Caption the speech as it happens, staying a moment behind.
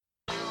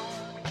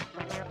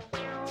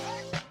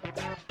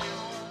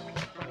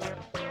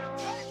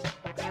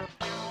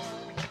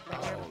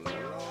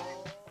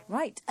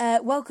Right,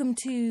 welcome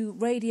to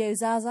Radio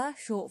Zaza,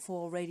 short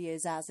for Radio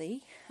Zazzy,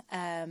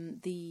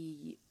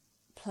 the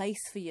place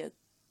for your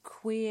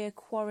queer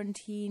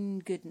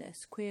quarantine goodness,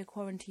 queer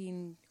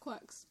quarantine...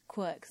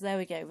 Quirks, there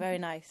we go, very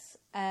nice.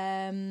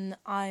 I'm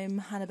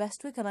Hannah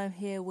Bestwick and I'm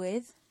here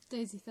with...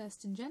 Daisy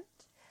Thurston Gent.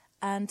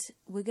 And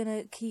we're going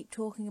to keep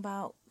talking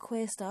about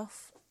queer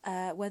stuff,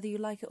 whether you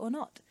like it or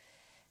not.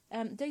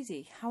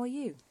 Daisy, how are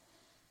you?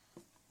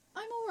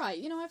 I'm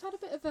alright, I've had a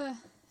bit of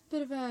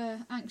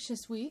a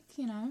anxious week,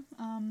 a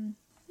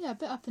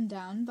bit up and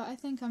down, but I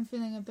think I'm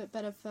feeling a bit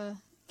better for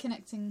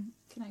connecting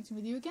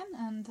with you again,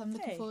 and I'm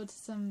looking forward to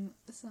some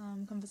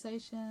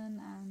conversation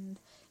and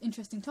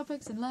interesting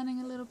topics and learning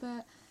a little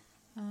bit.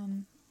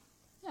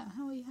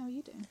 How are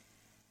you doing?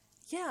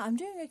 Yeah, I'm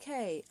doing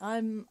okay.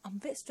 I'm a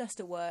bit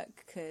stressed at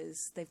work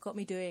because they've got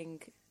me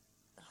doing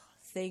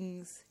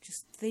things,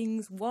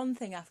 one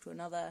thing after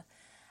another,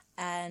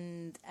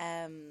 and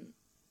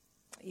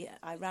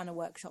I ran a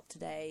workshop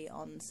today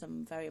on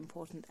some very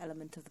important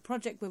element of the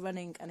project we're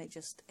running, and it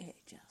just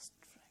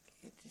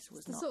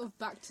was not... It's sort of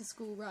back to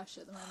school rush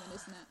at the moment,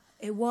 isn't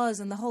it? It was,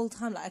 and the whole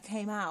time, I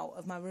came out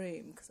of my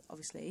room, because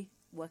obviously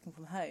working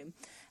from home,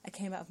 I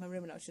came out of my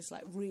room and I was just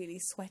really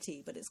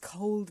sweaty, but it's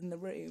cold in the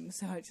room,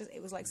 so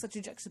it was like such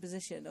a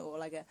juxtaposition, or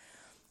like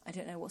I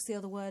don't know, what's the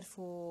other word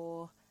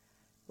for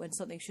when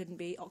something shouldn't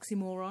be?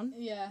 Oxymoron?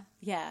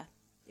 Yeah,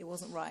 it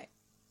wasn't right,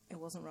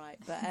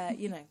 but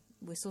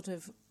we're sort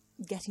of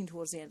getting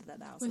towards the end of that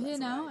now. We're here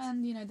now, right.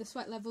 And the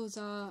sweat levels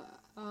are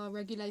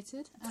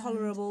regulated.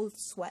 Tolerable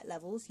sweat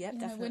levels, yep,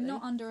 definitely. We're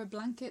not under a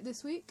blanket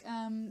this week,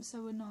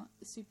 so we're not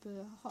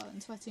super hot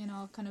and sweaty in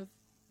our kind of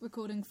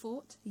recording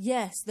fort.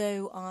 Yes,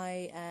 though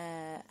I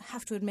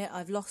have to admit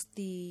I've lost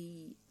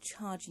the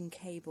charging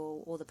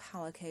cable or the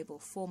power cable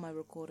for my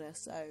recorder,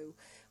 so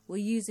we're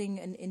using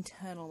an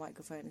internal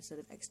microphone instead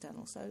of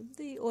external, so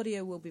the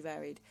audio will be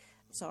varied.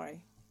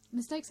 Sorry.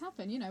 Mistakes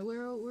happen,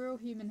 we're all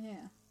human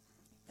here.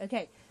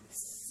 Okay,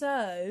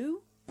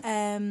 so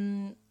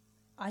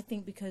I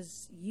think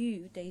because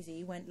you,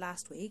 Daisy, went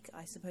last week,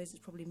 I suppose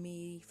it's probably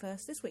me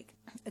first this week.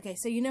 Okay,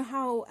 so you know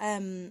how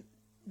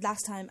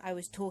last time I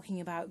was talking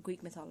about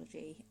Greek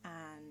mythology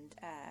and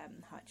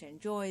how much I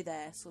enjoy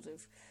their sort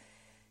of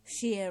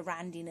sheer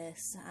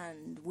randiness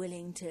and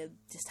willing to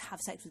just have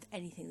sex with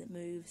anything that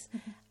moves.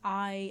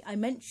 I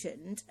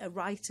mentioned a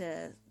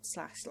writer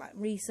 /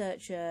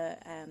 researcher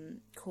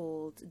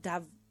called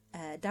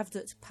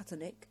Devdutt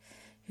Pattanik,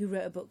 who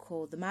wrote a book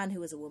called The Man Who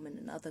Was a Woman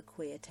and Other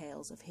Queer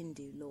Tales of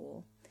Hindu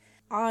Lore.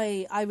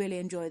 I really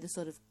enjoy the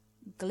sort of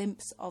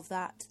glimpse of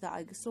that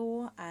I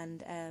saw,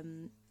 and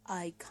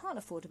I can't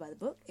afford to buy the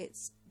book.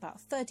 It's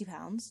about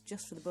 £30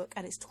 just for the book,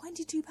 and it's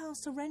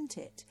 £22 to rent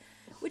it,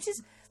 which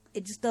is...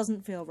 It just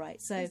doesn't feel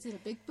right. So is it a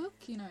big book?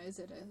 Is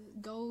it a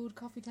gold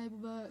coffee table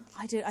book?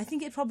 I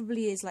think it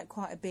probably is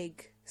quite a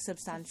big,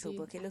 substantial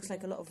book. It looks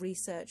like a lot of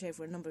research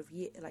over a number of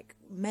years,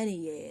 many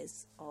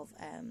years of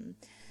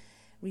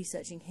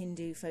researching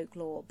Hindu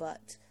folklore.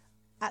 But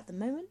at the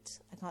moment,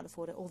 I can't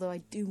afford it. Although I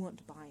do want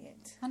to buy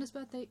it. Hannah's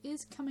birthday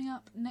is coming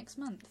up next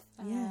month.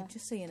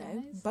 Just so you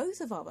know, both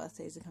of our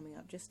birthdays are coming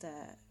up. Just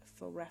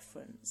for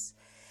reference.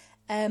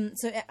 Devdutt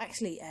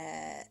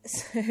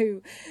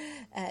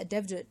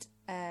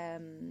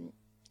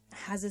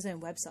has his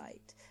own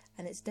website,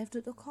 and it's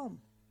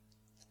devdutt.com.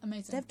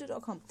 Amazing.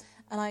 Devdutt.com.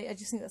 And I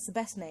just think that's the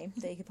best name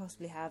that you could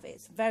possibly have.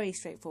 It's very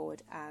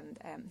straightforward, and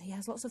he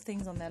has lots of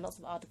things on there, lots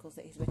of articles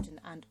that he's written,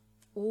 and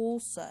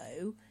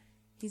also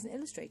he's an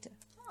illustrator.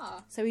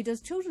 So he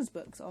does children's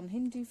books on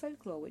Hindu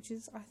folklore, which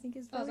I think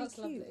is very that's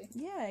cute. Lovely.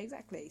 Yeah,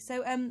 exactly.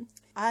 So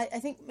I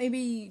think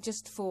maybe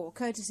just for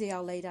courtesy,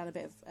 I'll lay down a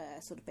bit of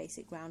sort of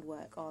basic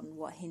groundwork on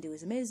what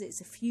Hinduism is. It's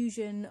a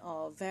fusion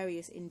of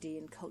various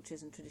Indian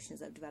cultures and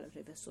traditions that have developed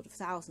over sort of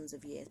thousands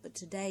of years, but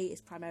today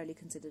it's primarily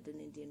considered an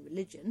Indian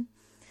religion.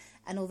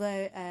 And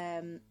although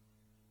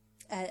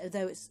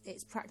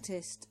it's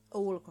practiced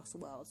all across the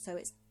world, so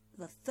it's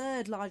the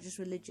third largest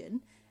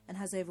religion and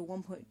has over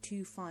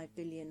 1.25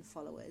 billion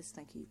followers.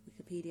 Thank you,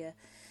 Wikipedia.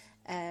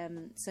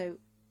 In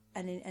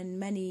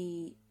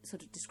many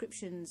sort of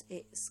descriptions,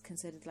 it's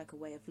considered like a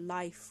way of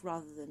life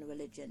rather than a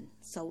religion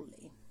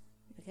solely.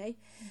 Okay,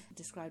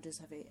 described as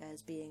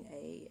being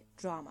a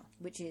drama,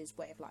 which is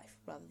way of life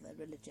rather than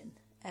religion.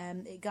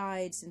 It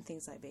guides in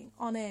things like being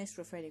honest,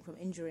 refraining from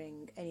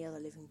injuring any other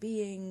living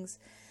beings,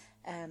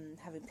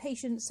 having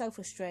patience,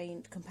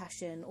 self-restraint,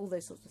 compassion, all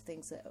those sorts of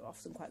things that are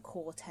often quite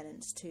core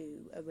tenets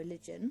to a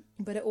religion.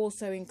 But it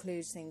also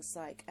includes things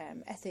like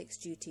ethics,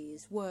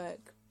 duties,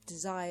 work,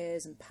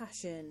 desires and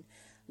passion,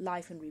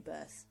 life and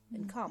rebirth,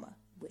 and karma,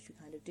 which we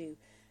kind of do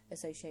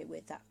associate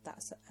with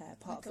that's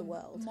part of the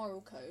world.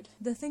 Moral code.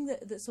 The thing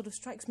that sort of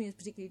strikes me as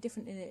particularly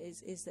different in it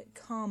is that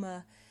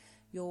karma,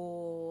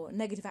 your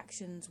negative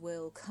actions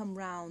will come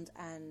round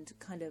and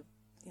kind of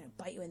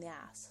bite you in the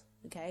ass.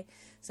 Okay,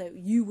 so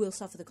you will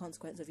suffer the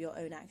consequence of your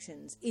own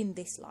actions in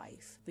this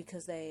life,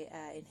 because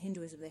in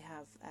Hinduism they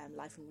have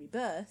life and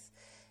rebirth.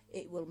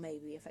 It will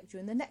maybe affect you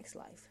in the next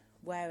life,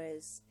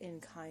 Whereas in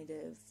kind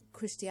of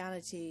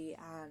Christianity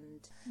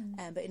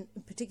but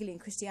particularly in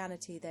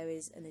Christianity, there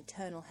is an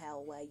eternal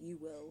hell where you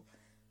will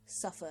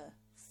suffer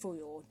for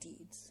your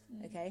deeds,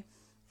 okay?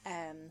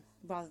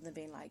 Rather than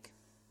being like,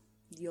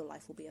 your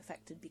life will be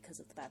affected because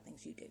of the bad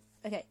things you do.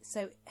 Okay,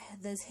 so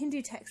there's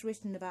Hindu texts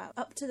written about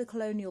up to the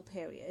colonial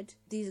period.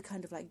 These are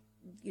kind of like,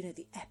 you know,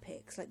 the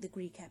epics, like the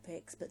Greek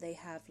epics, but they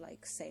have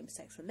like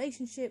same-sex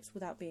relationships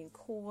without being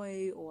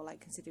coy or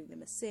like considering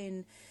them a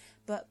sin.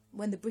 But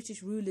when the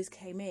British rulers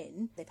came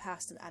in, they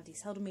passed an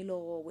anti-sodomy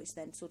law, which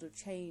then sort of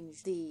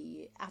changed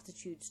the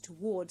attitudes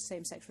towards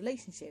same-sex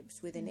relationships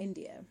within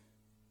India.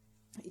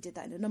 He did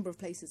that in a number of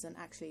places, and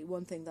actually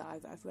one thing that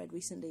I've read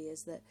recently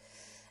is that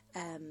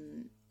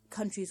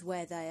countries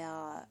where they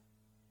are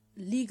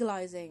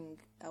legalizing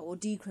or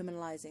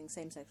decriminalizing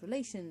same-sex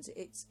relations,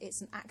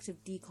 it's an act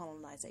of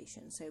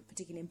decolonization. So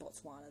particularly in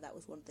Botswana, that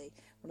was one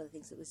of the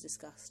things that was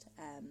discussed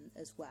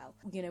as well.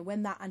 You know,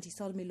 when that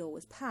anti-sodomy law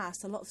was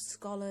passed, a lot of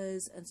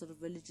scholars and sort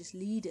of religious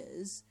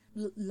leaders,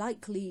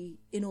 likely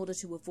in order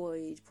to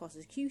avoid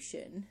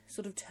prosecution,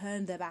 sort of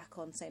turned their back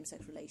on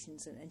same-sex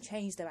relations and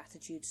changed their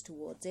attitudes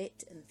towards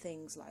it, and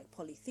things like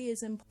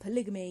polytheism,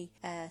 polygamy,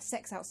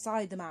 sex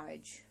outside the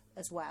marriage,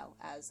 as well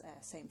as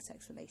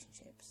same-sex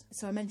relationships.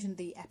 So I mentioned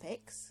the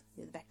epics,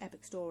 the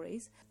epic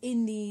stories.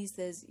 In these,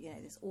 there's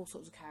all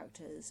sorts of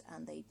characters,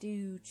 and they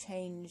do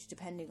change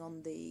depending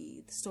on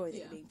the story that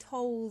you're being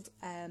told,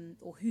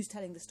 or who's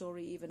telling the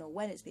story even, or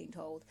when it's being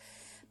told.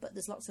 But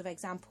there's lots of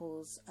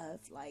examples of,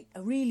 like,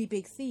 a really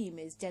big theme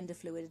is gender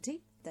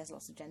fluidity. There's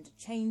lots of gender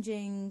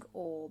changing,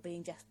 or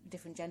being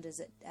different genders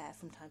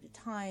from time to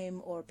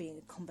time, or being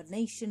a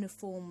combination of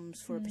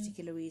forms for a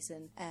particular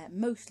reason.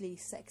 Mostly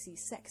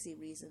sexy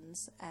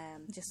reasons,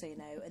 just so you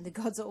know. And the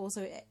gods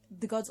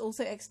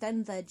also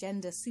extend their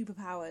gender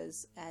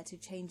superpowers to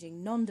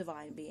changing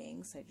non-divine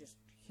beings, so just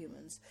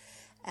humans,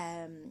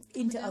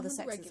 into other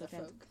sexes of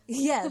gender.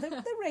 Yeah,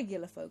 the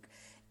regular folk,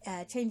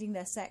 changing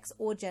their sex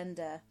or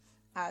gender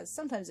as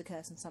sometimes a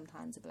curse and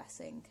sometimes a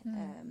blessing.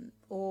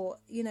 Or,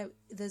 you know,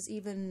 there's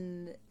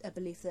even a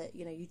belief that,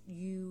 you know,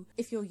 you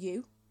if you're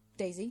you,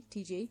 Daisy,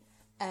 TG,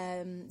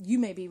 you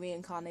may be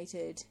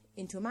reincarnated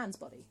into a man's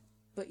body,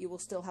 but you will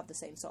still have the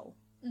same soul.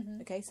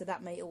 Okay, so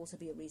that may also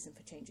be a reason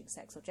for changing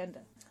sex or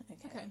gender.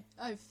 Okay.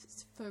 Oh,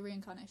 for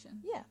reincarnation.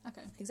 Yeah.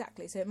 Okay.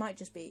 Exactly. So it might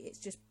just be,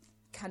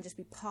 can just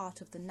be part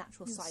of the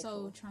natural your cycle.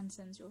 Soul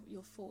transcends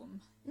your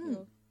form.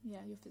 Your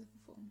physical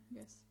form,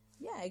 yes.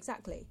 Yeah,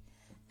 exactly.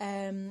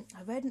 I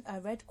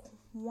read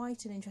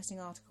quite an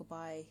interesting article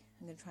by,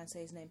 I'm going to try and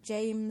say his name,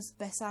 James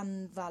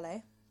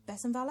Besanvale.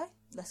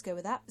 Let's go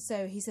with that.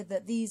 So he said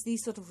that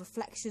these sort of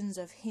reflections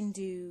of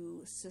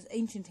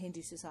ancient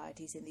Hindu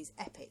societies in these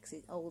epics,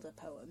 these older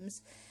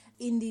poems,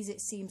 in these it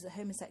seems that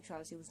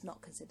homosexuality was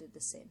not considered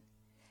a sin.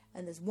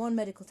 And there's one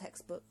medical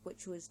textbook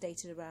which was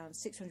dated around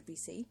 600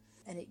 BC,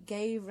 and it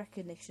gave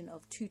recognition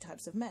of two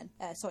types of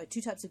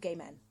gay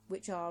men,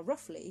 which are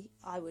roughly,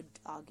 I would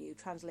argue,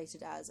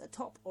 translated as a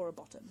top or a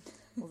bottom,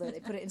 although they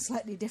put it in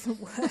slightly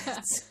different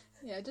words.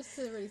 Yeah, just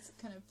to really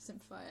kind of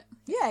simplify it.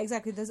 Yeah,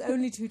 exactly. There's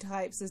only two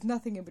types. There's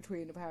nothing in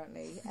between,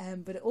 apparently.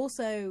 But it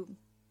also,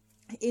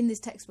 in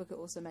this textbook, it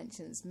also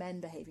mentions men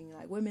behaving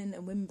like women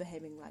and women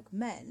behaving like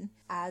men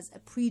as a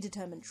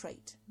predetermined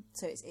trait.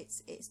 So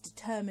it's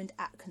determined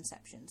at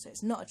conception. So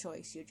it's not a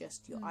choice.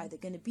 You're either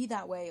going to be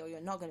that way or you're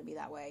not going to be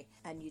that way,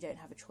 and you don't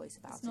have a choice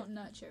about it. It's not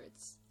nurture.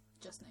 It's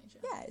just nature.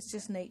 Yeah, it's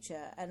just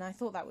nature, and I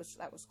thought that was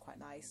quite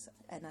nice,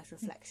 a nice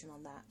reflection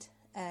on that.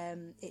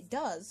 It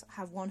does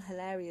have one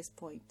hilarious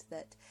point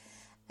that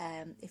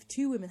if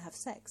two women have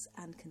sex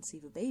and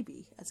conceive a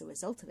baby as a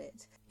result of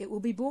it, it will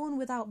be born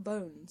without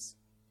bones,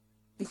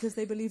 because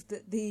they believe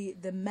that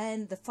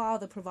the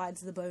father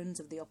provides the bones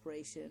of the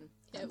operation.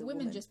 Yeah,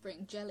 women just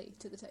bring jelly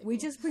to the table. We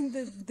just bring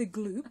the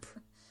gloop,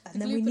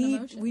 and then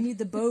we need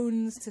the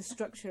bones to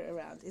structure it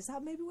around. Is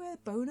that maybe where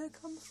boner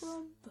comes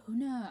from?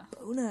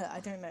 Boner, I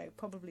don't know,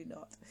 probably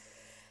not.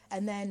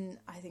 And then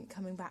I think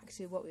coming back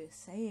to what we were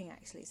saying,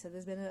 actually, so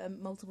there's been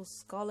multiple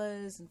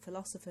scholars and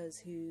philosophers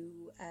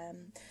who.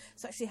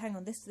 So actually, hang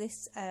on, this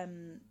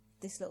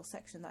little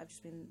section that I've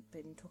just been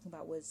talking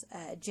about was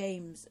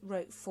James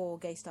wrote for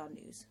Gay Star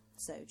News.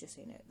 So just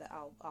so you know, that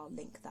I'll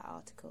link that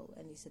article,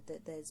 and he said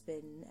that there's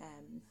been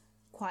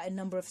quite a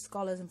number of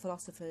scholars and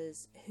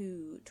philosophers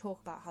who talk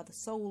about how the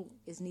soul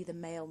is neither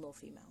male nor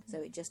female. So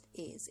it just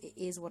is. It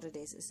is what it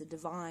is. It's a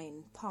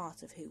divine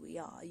part of who we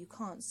are. You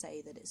can't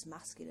say that it's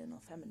masculine or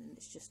feminine.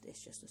 It's just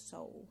a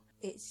soul.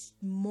 It's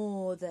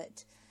more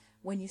that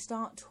when you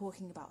start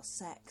talking about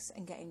sex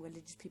and getting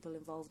religious people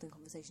involved in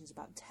conversations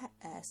about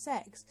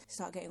sex,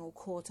 start getting all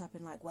caught up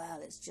in like,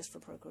 well, it's just for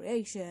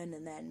procreation,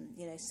 and then,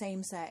 you know,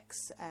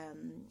 same-sex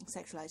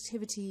sexual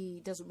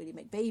activity doesn't really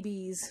make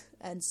babies,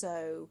 and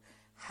so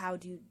how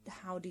do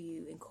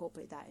you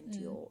incorporate that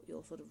into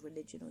your sort of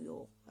religion or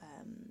your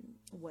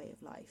way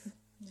of life?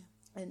 Yeah.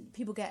 And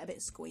people get a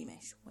bit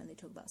squeamish when they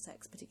talk about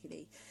sex,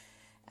 particularly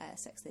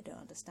sex they don't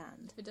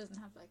understand. If it doesn't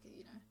have like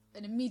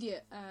an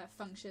immediate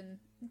function,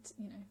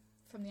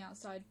 from the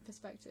outside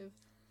perspective,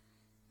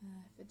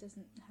 if it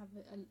doesn't have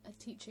a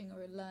teaching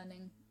or a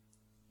learning,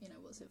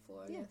 what's it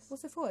for? I guess.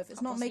 What's it for? If it's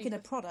Can't not making a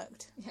possibly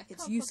product, Yeah,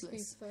 it's can't possibly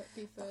useless.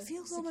 Be for It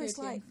feels security almost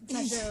like and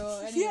pleasure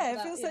or any yeah, of it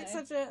that, feels like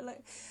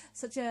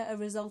such a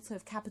result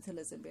of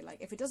capitalism. Be like,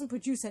 if it doesn't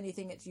produce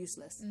anything, it's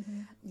useless.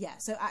 Mm-hmm. Yeah.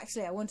 So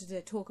actually, I wanted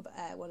to talk about.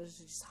 wanted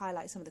to just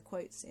highlight some of the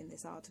quotes in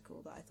this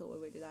article that I thought were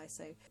really nice.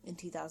 So in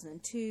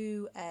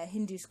 2002,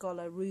 Hindu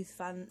scholar Ruth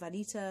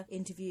Vanita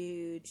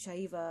interviewed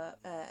Shiva,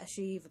 a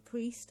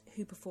priest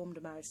who performed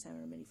a marriage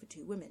ceremony for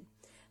two women.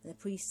 And the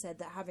priest said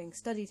that having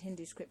studied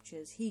Hindu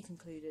scriptures, he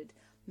concluded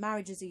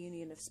marriage is a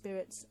union of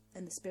spirits,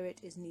 and the spirit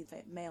is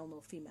neither male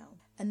nor female.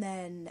 And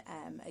then,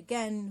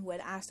 again,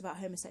 when asked about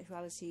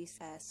homosexuality,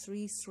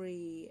 Sri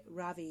Sri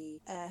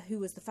Ravi, who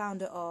was the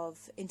founder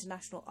of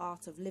International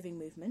Art of Living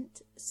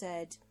movement,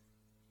 said,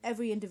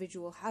 every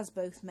individual has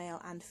both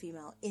male and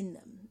female in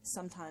them.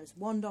 Sometimes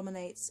one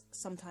dominates,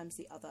 sometimes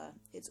the other.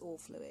 It's all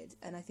fluid.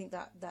 And I think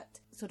that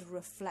sort of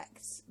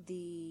reflects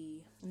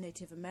the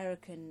Native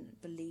American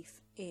belief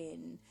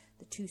in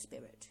the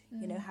two-spirit,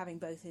 having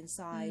both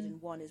inside,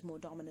 and one is more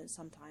dominant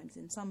sometimes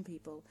in some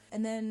people.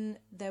 And then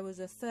there was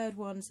a third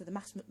one, so the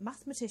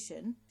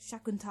mathematician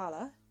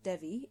Shakuntala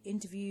Devi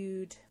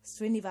interviewed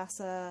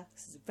Srinivasa,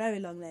 this is a very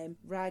long name,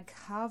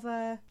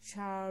 Raghavacharya,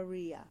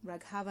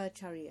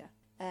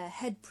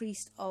 head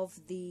priest of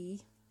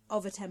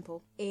a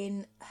temple,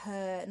 in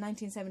her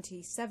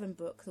 1977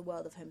 book, The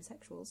World of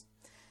Homosexuals.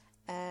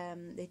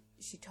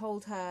 She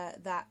told her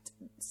that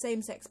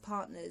same-sex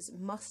partners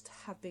must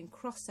have been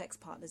cross-sex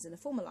partners in a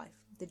former life.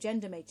 The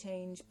gender may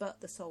change,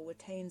 but the soul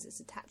retains its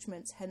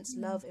attachments, hence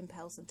love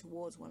impels them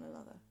towards one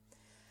another.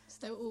 So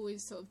they were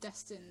always sort of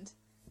destined,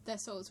 their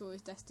souls were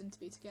always destined to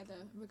be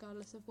together,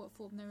 regardless of what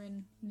form they're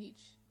in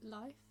each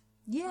life?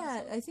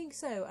 Yeah, I think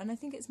so. And I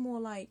think it's more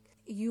like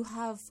you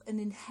have an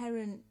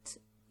inherent...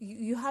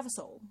 You have a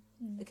soul,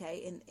 okay,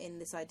 in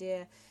this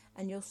idea,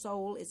 and your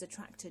soul is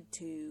attracted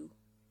to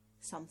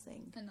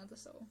something. Another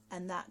soul.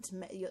 And that,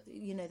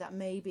 that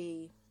may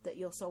be that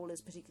your soul is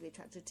particularly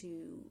attracted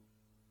to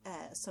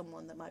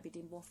someone that might be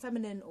deemed more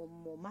feminine or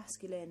more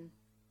masculine,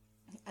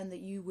 and that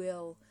you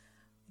will,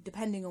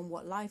 depending on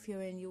what life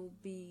you're in, you'll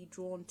be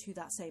drawn to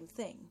that same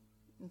thing,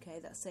 okay,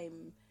 that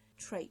same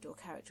trait or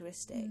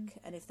characteristic.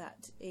 And if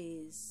that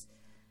is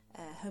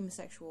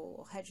homosexual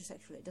or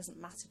heterosexual, it doesn't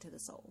matter to the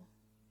soul,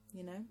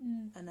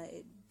 and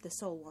the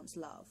soul wants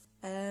love.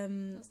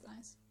 That's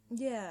nice.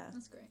 Yeah,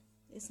 that's great.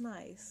 It's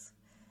nice.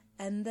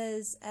 And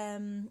there's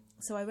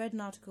so I read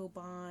an article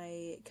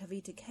by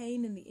Kavita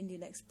Kane in the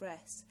Indian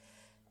Express,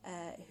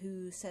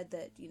 who said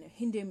that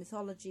Hindu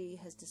mythology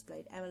has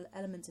displayed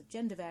elements of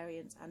gender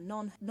variance and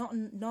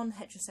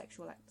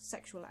non-heterosexual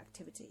sexual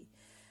activity,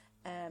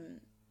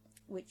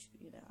 which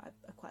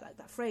I quite like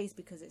that phrase,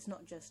 because it's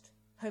not just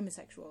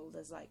homosexual.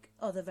 There's like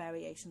other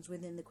variations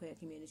within the queer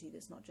community.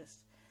 That's not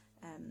just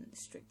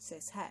strict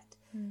cis het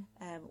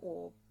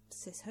or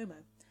cis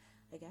homo,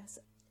 I guess.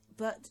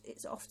 But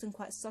it's often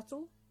quite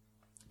subtle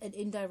and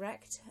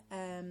indirect,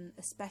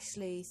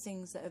 especially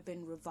things that have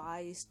been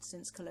revised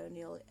since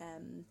colonial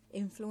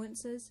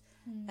influences.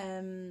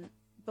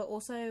 But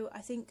also, I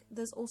think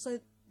there's also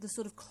the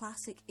sort of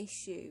classic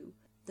issue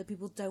that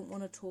people don't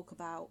want to talk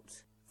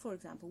about, for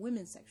example,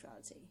 women's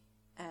sexuality.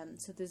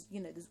 So there's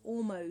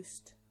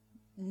almost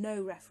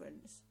no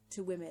reference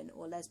to women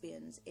or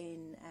lesbians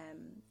in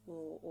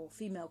or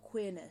female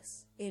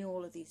queerness in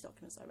all of these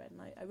documents I read.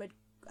 And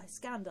I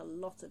scanned a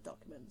lot of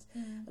documents,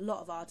 a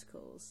lot of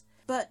articles.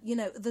 But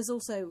there's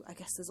also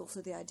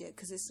the idea,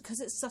 because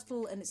it's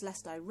subtle and it's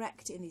less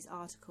direct in these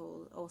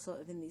articles, or sort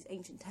of in these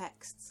ancient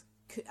texts.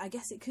 I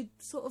guess it could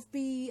sort of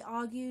be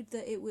argued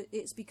that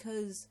it's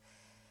because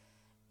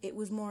it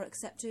was more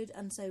accepted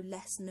and so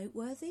less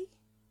noteworthy.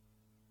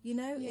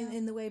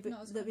 In the way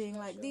that being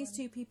like, these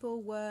two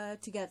people were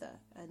together,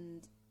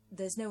 and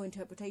there's no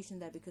interpretation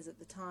there, because at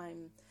the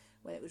time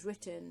when it was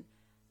written,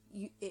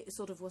 it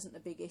sort of wasn't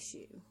a big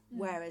issue.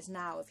 Whereas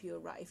now, if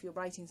you're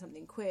writing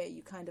something queer,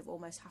 you kind of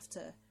almost have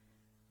to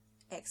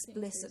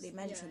explicitly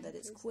mention that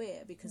it's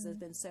queer, because there's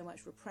been so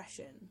much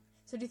repression.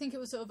 So do you think it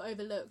was sort of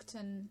overlooked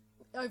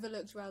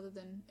rather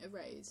than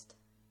erased?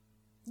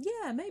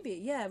 Yeah, maybe.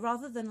 Yeah,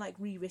 rather than like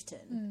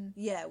rewritten.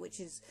 Yeah, which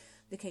is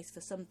the case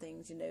for some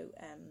things.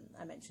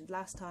 I mentioned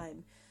last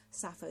time,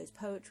 Sappho's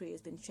poetry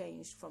has been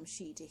changed from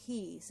she to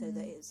he, so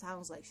that it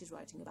sounds like she's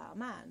writing about a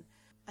man.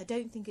 I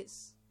don't think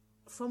it's...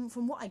 From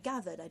what I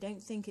gathered, I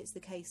don't think it's the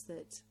case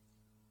that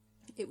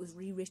it was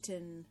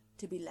rewritten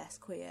to be less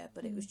queer,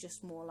 but it was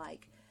just more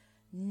like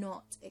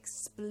not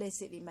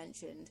explicitly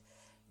mentioned,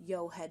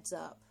 yo, heads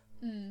up,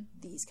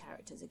 these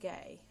characters are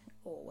gay,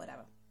 or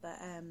whatever. But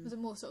was it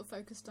more sort of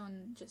focused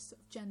on just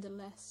sort of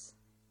genderless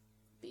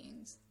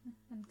beings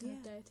and kind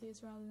of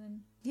deities rather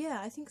than... Yeah,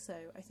 I think so.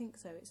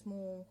 It's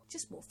more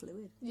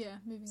fluid. Yeah,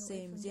 moving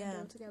away from gender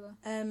altogether.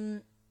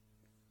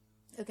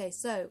 Okay,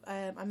 so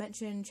I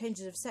mentioned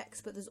changes of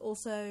sex, but there's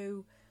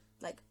also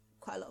like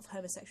quite a lot of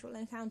homosexual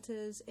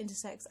encounters,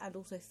 intersex, and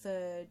also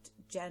third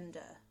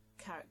gender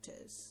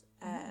characters,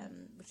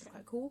 which is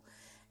quite cool.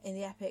 in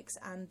the epics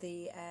and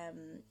the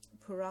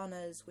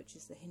Puranas, which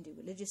is the Hindu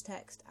religious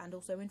text, and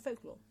also in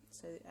folklore.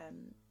 So,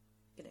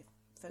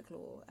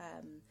 folklore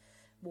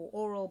more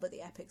oral, but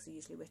the epics are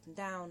usually written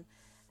down,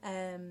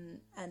 and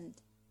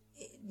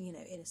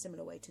in a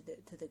similar way to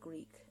the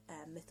Greek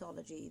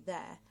mythology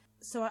there.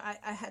 So I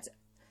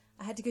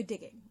had to go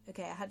digging.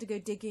 Okay, I had to go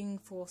digging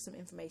for some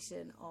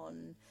information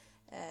on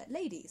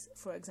ladies,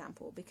 for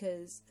example,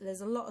 because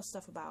there's a lot of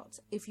stuff about,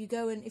 if you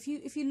go and if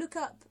you look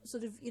up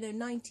sort of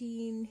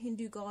 19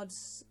 Hindu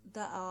gods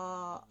that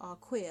are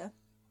queer,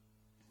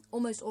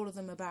 almost all of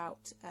them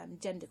about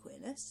gender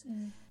queerness,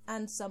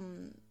 and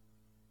some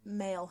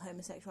male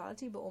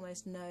homosexuality, but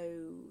almost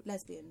no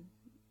lesbian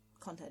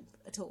content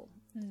at all,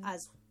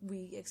 as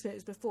we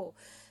experienced before.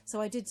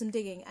 So I did some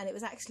digging, and it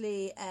was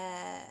actually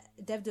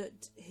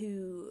Devdutt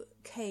who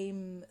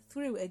came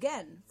through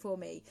again for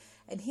me,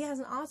 and he has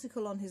an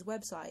article on his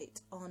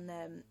website on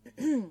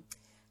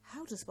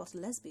how to spot a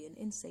lesbian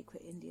in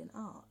sacred Indian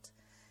art,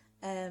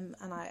 and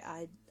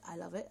I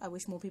love it. I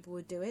wish more people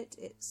would do it.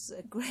 It's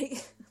a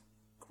great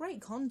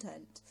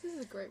content. This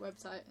is a great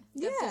website.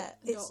 Yeah,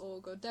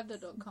 Devdutt.org or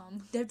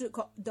devdutt.com.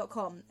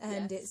 Devdutt.com,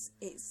 and yes.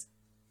 it's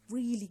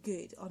really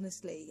good,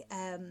 honestly.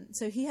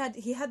 So he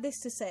had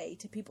this to say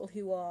to people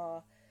who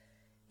are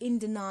in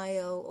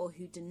denial or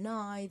who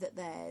deny that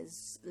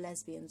there's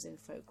lesbians in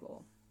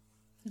folklore.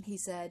 He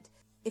said,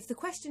 if the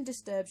question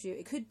disturbs you,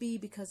 it could be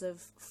because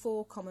of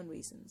 4 common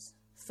reasons.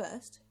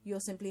 First, you're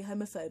simply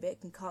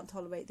homophobic and can't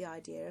tolerate the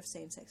idea of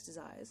same-sex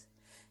desires.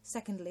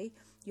 Secondly,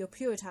 you're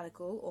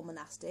puritanical or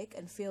monastic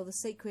and feel the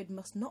sacred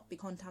must not be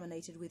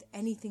contaminated with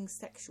anything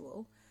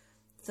sexual.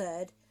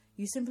 Third,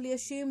 you simply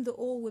assume that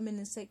all women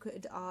in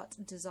sacred art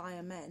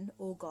desire men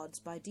or gods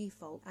by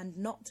default and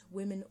not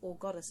women or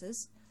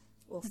goddesses.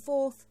 Or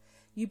fourth,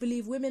 you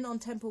believe women on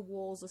temple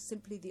walls are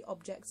simply the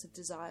objects of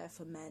desire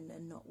for men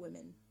and not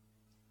women.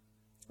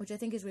 Which I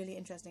think is really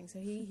interesting. So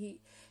he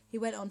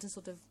went on to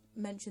sort of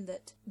mention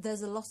that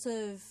there's a lot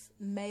of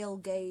male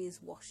gaze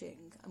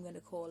washing, I'm going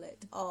to call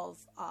it,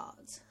 of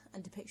art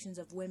and depictions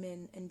of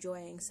women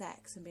enjoying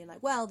sex and being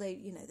like, well, they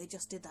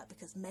just did that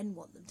because men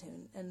want them to,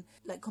 and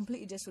like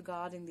completely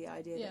disregarding the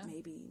idea that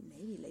maybe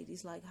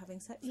ladies like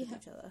having sex with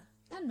each other,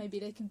 and maybe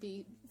they can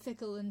be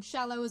fickle and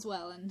shallow as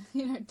well,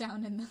 and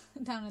down in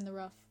the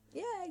rough.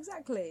 Yeah,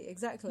 exactly.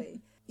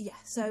 Yeah,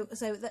 so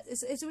that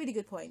it's a really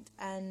good point.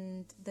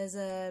 And there's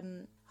a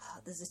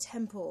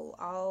temple.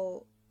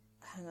 I'll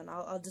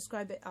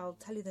describe it. I'll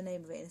tell you the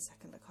name of it in a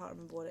second. I can't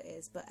remember what it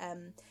is, but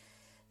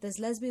there's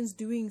lesbians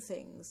doing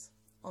things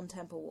on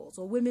temple walls,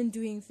 or women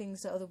doing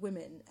things to other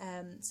women.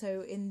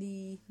 So in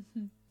the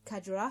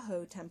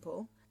Khajuraho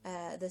temple,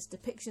 there's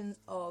depictions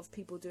of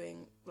people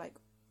doing like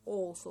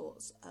all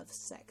sorts of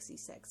sexy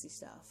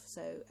stuff.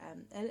 So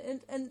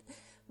and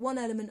one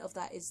element of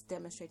that is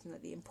demonstrating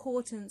like the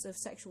importance of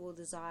sexual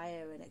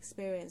desire and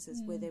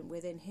experiences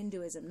within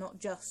Hinduism, not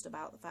just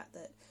about the fact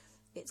that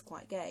it's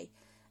quite gay.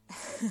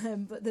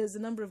 But there's a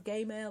number of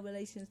gay male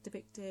relations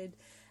depicted,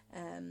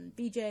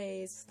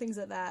 BJs, things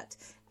like that.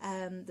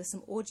 There's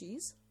some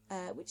orgies,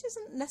 which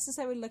isn't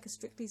necessarily like a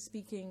strictly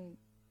speaking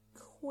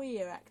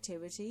queer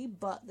activity,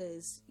 but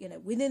there's,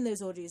 within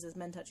those orgies there's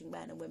men touching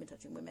men and women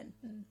touching women.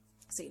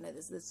 So,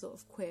 there's sort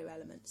of queer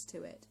elements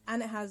to it.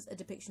 And it has a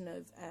depiction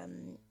of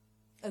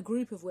a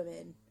group of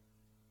women,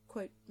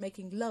 quote,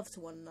 making love to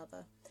one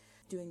another,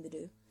 doing the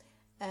do.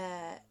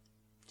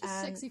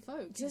 Just sexy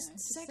folk. Just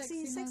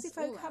sexy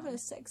folk having a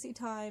sexy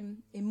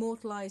time,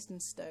 immortalised in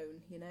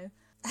stone,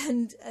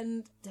 And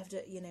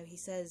Devdutt, he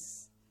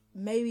says,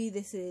 maybe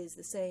this is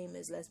the same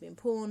as lesbian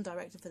porn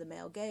directed for the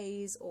male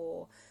gaze,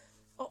 or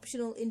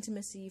optional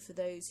intimacy for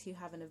those who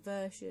have an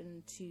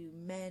aversion to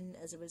men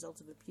as a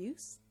result of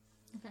abuse.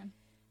 Okay.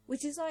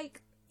 Which is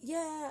like,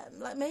 yeah,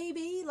 like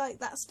maybe, like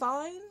that's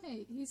fine.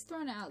 Hey, he's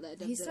thrown it out there,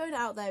 He's thrown it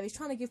out there. He's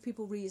trying to give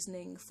people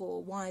reasoning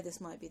for why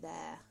this might be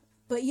there.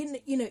 But,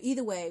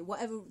 either way,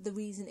 whatever the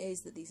reason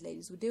is that these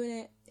ladies were doing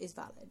it is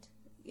valid.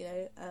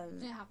 It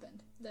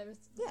happened. There was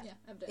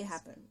evidence. It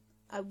happened.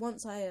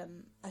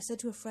 I said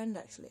to a friend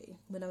actually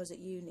when I was at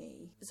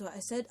uni. So I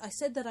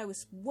said that I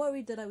was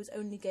worried that I was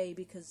only gay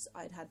because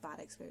I'd had bad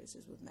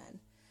experiences with men,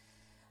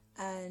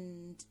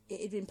 and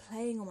it had been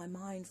playing on my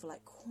mind for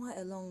like quite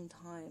a long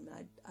time.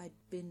 And I'd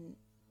been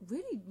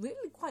really,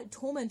 really quite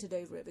tormented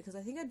over it because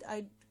I think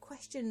I'd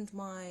questioned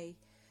my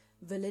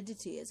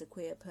validity as a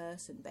queer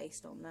person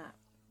based on that.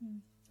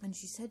 And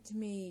she said to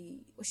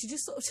me, she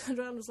just sort of turned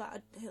around and was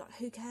like,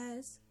 who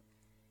cares?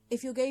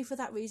 If you're gay for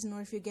that reason,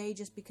 or if you're gay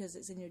just because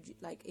it's in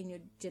your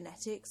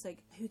genetics, like,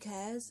 who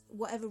cares?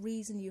 Whatever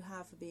reason you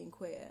have for being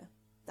queer,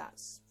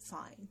 that's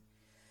fine.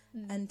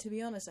 And to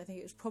be honest, I think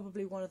it was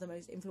probably one of the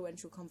most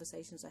influential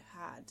conversations I've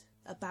had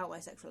about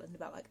my sexuality,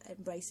 about like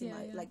embracing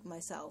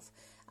myself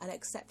and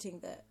accepting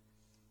that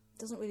it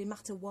doesn't really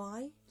matter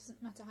why. It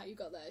doesn't matter how you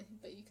got there,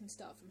 but you can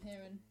start from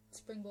here and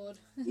springboard.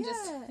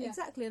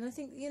 Exactly. And I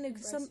think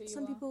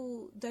some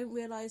people don't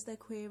realise they're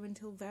queer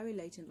until very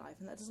late in life,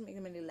 and that doesn't make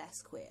them any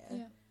less queer.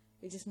 Yeah.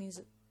 It just means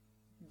that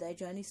their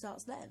journey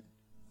starts then.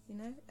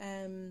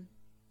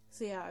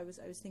 So yeah, I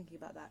was thinking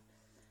about that.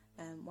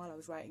 while I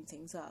was writing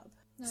things up.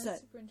 No, So-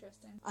 that's super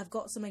interesting. I've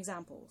got some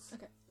examples.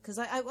 Okay. Because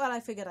I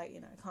figured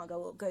I can't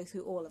go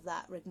through all of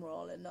that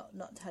rigmarole and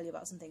not tell you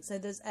about some things. So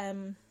there's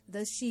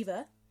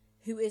Shiva,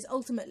 who is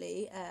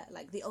ultimately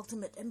like the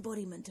ultimate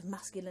embodiment of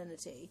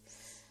masculinity.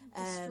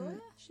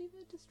 Destroyer?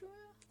 Shiva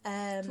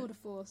Destroyer? Tour de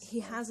Force.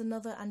 He has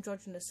another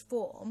androgynous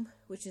form,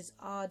 which is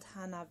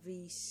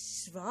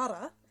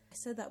Ardhanavishvara. I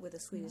said that with a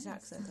Swedish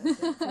accent, I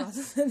think,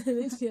 rather than an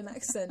Indian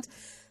accent.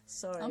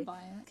 Sorry. I'm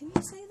buying it. Can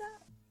you say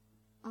that?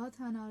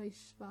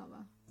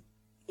 Ardhanavishvara.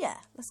 Yeah,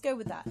 let's go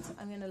with that.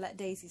 I'm going to let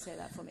Daisy say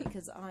that for me,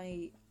 because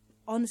I've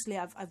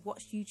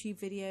watched YouTube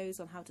videos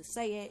on how to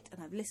say it,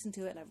 and I've listened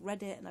to it, and I've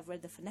read it, and I've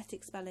read the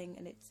phonetic spelling,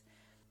 and it's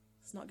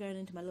not going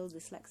into my little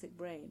dyslexic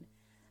brain.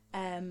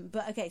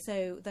 But okay,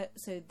 so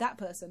that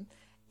person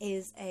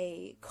is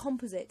a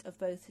composite of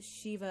both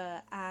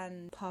Shiva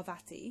and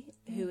Parvati,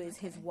 who is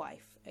his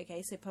wife.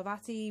 Okay, so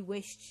Parvati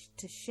wished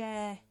to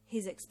share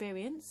his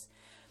experience,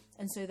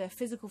 and so their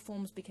physical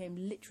forms became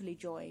literally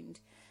joined.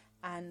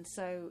 And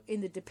so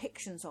in the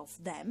depictions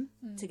of them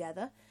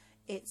together,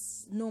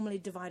 it's normally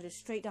divided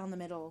straight down the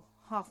middle,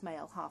 half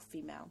male, half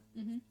female,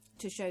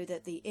 to show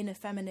that the inner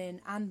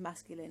feminine and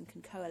masculine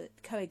can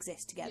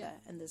coexist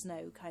together, and there's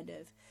no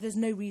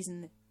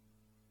reason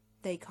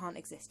they can't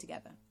exist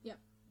together. Yep.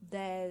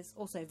 There's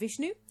also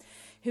Vishnu,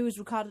 who is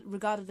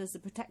regarded as the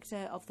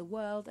protector of the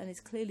world and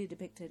is clearly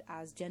depicted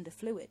as gender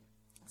fluid.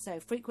 So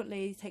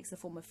frequently takes the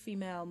form of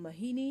female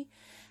Mohini,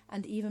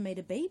 and even made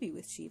a baby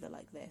with Shiva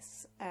like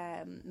this.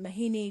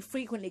 Mohini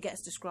frequently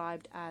gets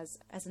described as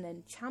an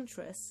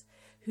enchantress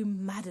who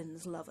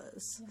maddens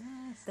lovers.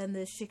 Yes. Then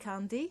there's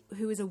Shikandi,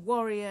 who is a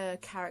warrior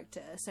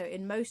character. So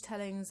in most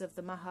tellings of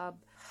the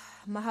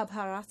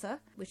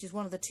Mahabharata, which is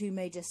one of the two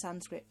major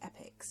Sanskrit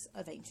epics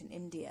of ancient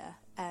India,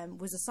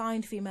 was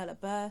assigned female at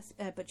birth,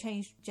 but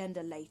changed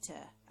gender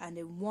later. And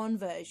in one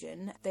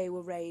version, they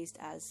were raised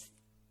as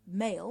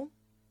male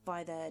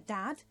by their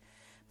dad,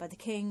 by the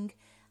king,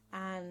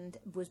 and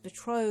was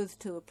betrothed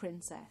to a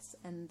princess.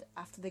 And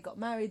after they got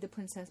married, the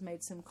princess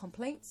made some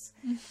complaints.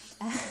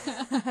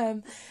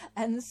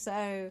 And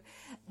so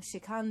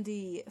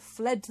Shikandi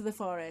fled to the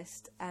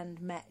forest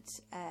and met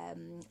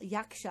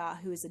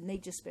Yaksha, who is a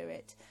nature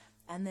spirit.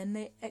 And then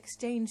they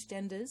exchanged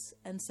genders,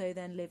 and so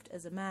then lived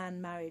as a man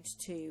married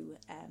to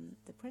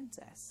the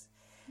princess.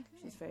 Okay.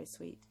 Which is very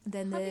sweet.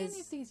 Then Have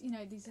there's...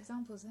 any of these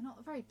examples? They're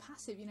not very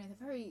passive. They're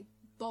very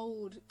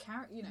bold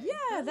character.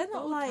 Yeah, they're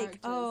not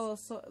like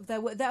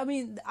characters. I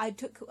mean, I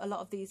took a lot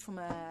of these from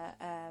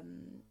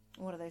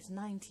one of those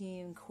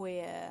 19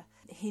 queer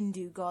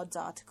Hindu gods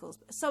articles.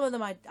 Some of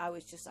them I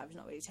was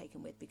not really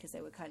taken with, because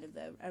they were kind of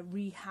a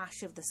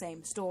rehash of the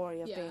same story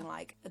of being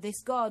like,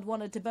 this god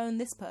wanted to bone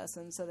this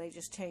person, so they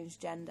just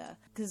changed gender.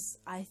 Because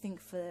I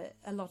think for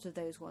a lot of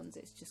those ones,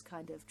 it's just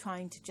kind of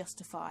trying to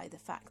justify the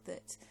fact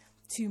that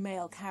two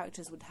male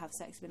characters would have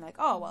sex, being like,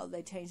 oh well,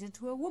 they changed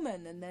into a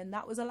woman and then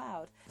that was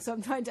allowed. So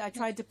I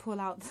tried to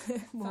pull out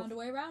the found a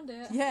way around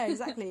it. Yeah,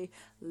 exactly.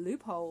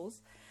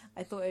 Loopholes.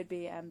 I thought it'd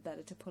be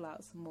better to pull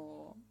out some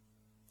more,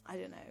 I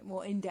don't know,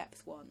 more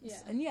in-depth ones. Yeah.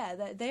 And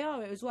yeah, they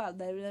are as well.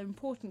 They're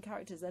important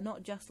characters. They're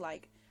not just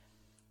like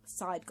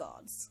side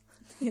gods,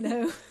 These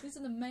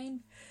are the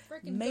main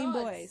freaking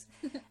boys.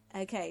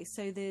 Okay,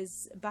 so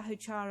there's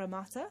Bahuchara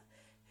Mata,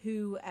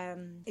 who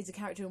is a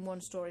character in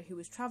one story who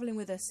was travelling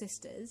with her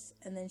sisters,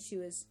 and then she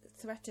was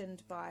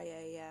threatened by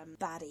a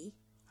baddie,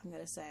 I'm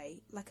going to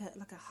say, like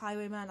a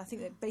highwayman. I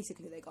think that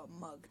basically they got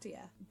mugged,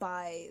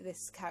 by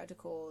this character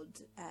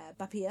called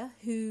Bapia,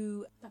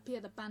 who...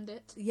 Bapia the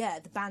bandit. Yeah,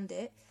 the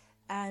bandit.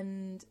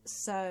 And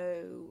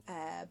so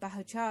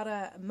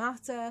Bahuchara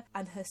Mata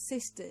and her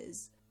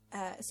sisters,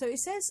 so it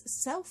says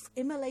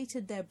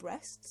self-immolated their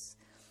breasts.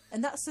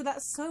 And that's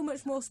so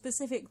much more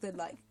specific than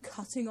like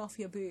cutting off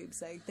your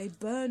boobs. Like they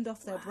burned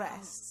off their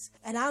breasts,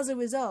 and as a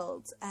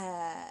result,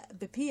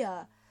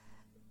 Bapia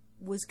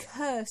was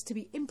cursed to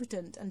be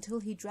impotent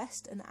until he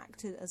dressed and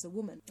acted as a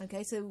woman.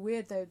 Okay, so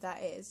weird though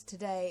that is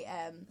today.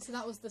 So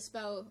that was the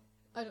spell.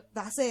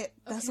 That's it.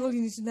 That's all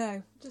you need to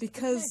know,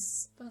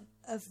 because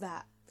of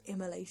that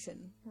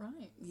immolation.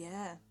 Right.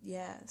 Yeah.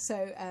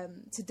 So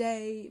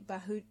today,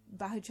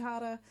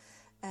 Bahuchara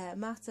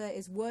Mata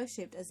is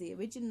worshipped as the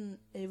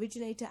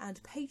originator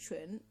and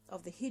patron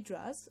of the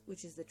Hijras,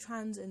 which is the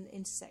trans and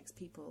intersex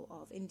people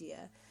of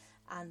India,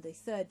 and the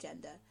third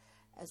gender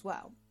as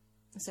well.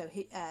 So,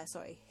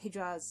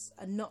 Hijras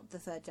are not the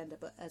third gender,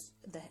 but as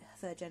the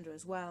third gender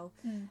as well.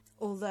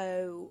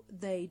 Although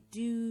they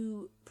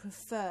do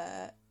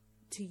prefer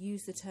to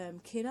use the term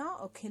Kinna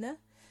or Kinna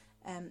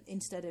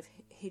instead of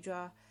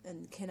Hijra,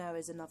 and Kinna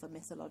is another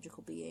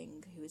mythological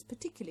being who is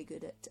particularly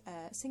good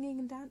at singing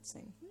and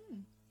dancing.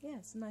 Yeah,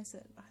 it's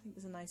nicer. I think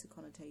there's a nicer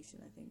connotation,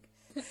 I think.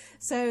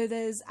 So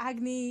there's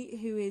Agni,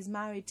 who is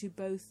married to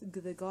both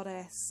the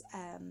goddess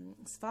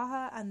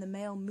Svaha and the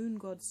male moon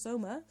god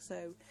Soma.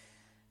 So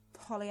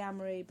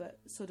polyamory, but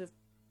sort of,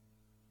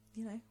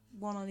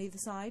 one on either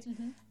side.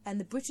 And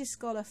the British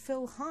scholar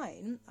Phil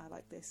Hine, I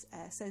like this,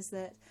 says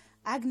that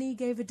Agni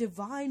gave a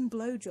divine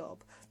blowjob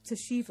to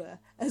Shiva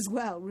as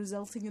well,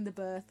 resulting in the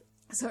birth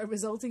So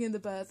resulting in the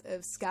birth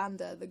of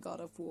Skander, the god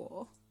of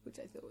war, which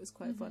I thought was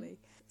quite funny.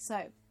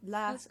 So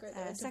That's great.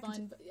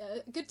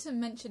 Good to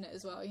mention it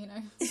as well, you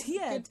know.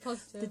 Yeah, good,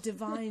 positive. the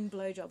divine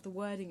blowjob, the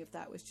wording of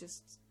that was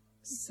just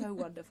so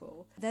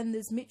wonderful. Then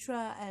there's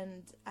Mitra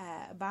and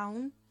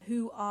Baun,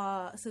 who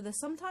are, so they're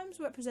sometimes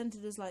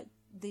represented as like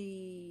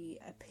the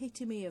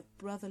epitome of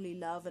brotherly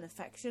love and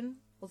affection,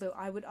 although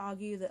I would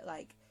argue that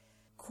like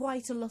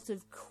quite a lot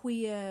of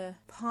queer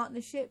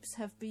partnerships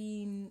have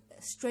been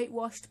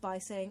straight-washed by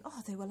saying,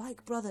 oh, they were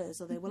like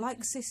brothers or they were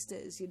like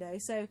sisters, you know.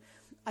 So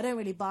I don't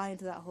really buy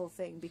into that whole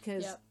thing,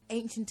 because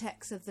ancient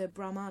texts of the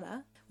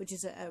Brahmana, which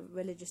is a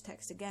religious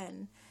text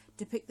again,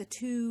 depict the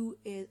two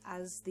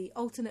as the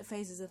alternate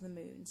phases of the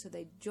moon. So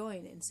they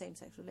join in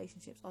same-sex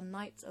relationships. On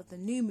nights of the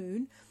new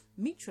moon,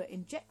 Mitra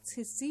injects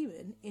his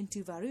semen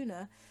into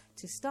Varuna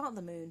to start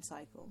the moon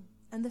cycle,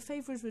 and the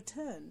favour is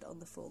returned on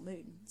the full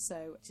moon.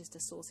 So just a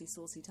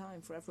saucy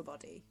time for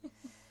everybody.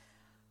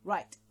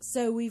 Right,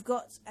 so we've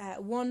got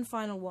one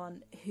final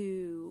one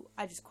who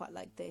I just quite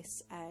like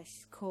this.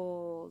 She's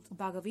called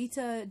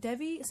Bhagavita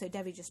Devi, so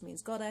Devi just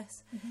means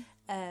goddess,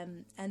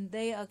 and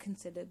they are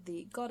considered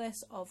the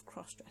goddess of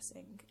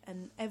cross-dressing.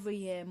 And every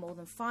year more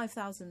than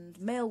 5,000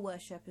 male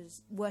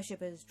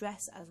worshippers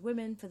dress as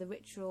women for the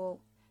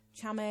ritual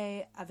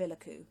Chame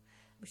Avilaku,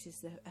 which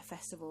is a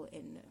festival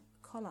in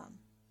Kollam.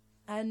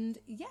 And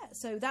yeah,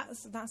 so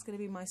that's going to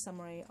be my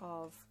summary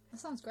of... That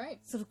sounds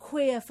great. Sort of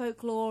queer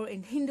folklore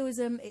in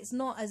Hinduism. It's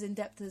not as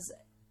in-depth as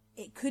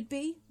it could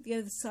be. You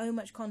know, there's so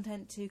much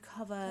content to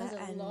cover.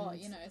 There's a lot,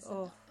 you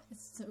know.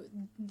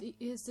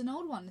 It's an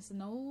old one. It's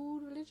an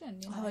old religion,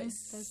 you know. Oh,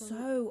 it's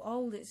so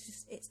old.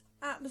 It's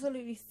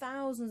absolutely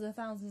thousands and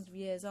thousands of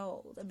years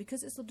old. And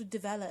because it's sort of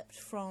developed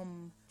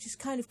from just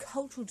kind of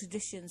cultural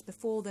traditions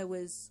before there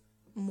was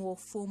more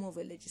formal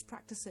religious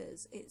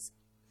practices, it's,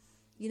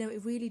 you know,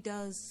 it really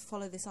does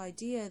follow this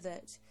idea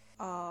that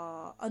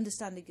our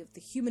understanding of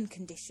the human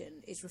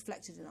condition is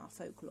reflected in our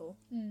folklore.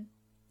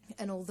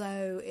 And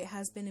although it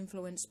has been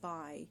influenced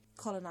by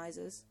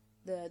colonisers,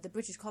 the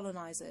British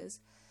colonisers,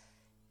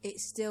 it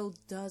still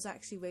does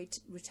actually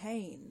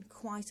retain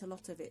quite a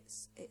lot of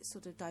its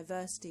sort of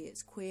diversity,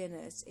 its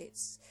queerness,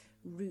 its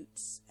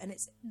roots. And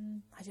it's,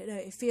 I don't know,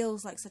 it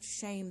feels like such a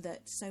shame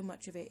that so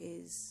much of it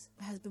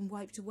has been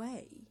wiped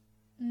away.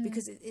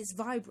 Because it's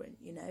vibrant,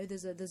 you know.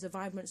 There's a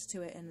vibrance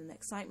to it and an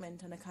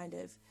excitement and a kind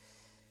of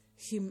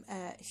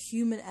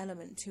human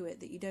element to it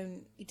that you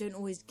don't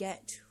always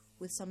get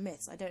with some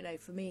myths. I don't know,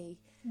 for me,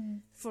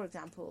 for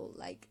example,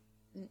 like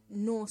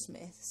Norse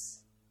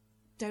myths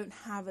don't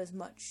have as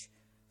much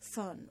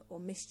fun or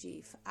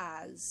mischief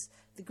as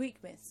the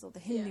Greek myths or the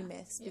Hindu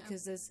myths,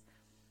 because there's,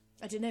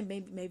 I don't know,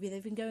 maybe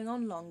they've been going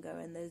on longer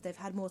and they've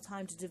had more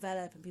time to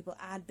develop and people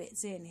add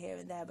bits in here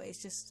and there, but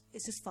it's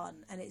just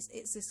fun, and it's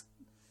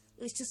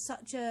just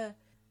such a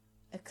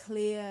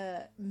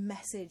clear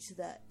message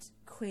that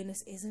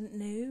queerness isn't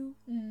new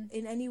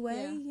in any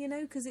way, you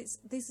know, because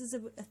this is a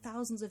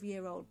thousands of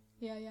year old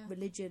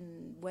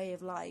religion, way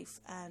of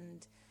life,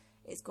 and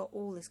it's got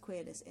all this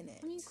queerness in it.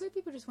 I mean, queer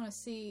people just want to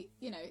see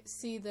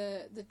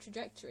the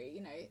trajectory,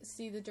 you know,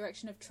 see the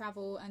direction of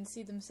travel and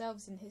see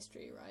themselves in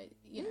history, right?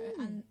 You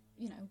know, and,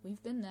 you know,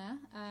 we've been there,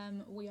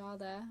 we are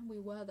there, we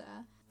were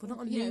there. But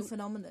not a new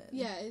phenomenon.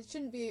 Yeah, it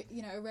shouldn't be,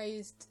 you know,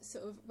 erased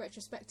sort of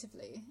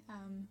retrospectively.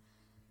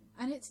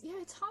 And it's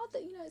hard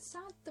that, you know, it's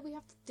sad that we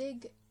have to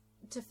dig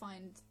to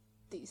find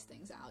these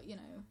things out, you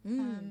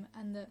know.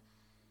 And that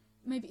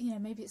maybe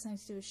it's something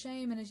to do with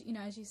shame, and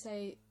as you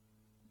say,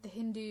 the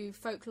Hindu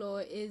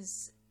folklore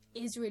is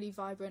really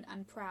vibrant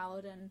and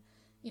proud and,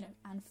 you know,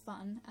 and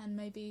fun, and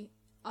maybe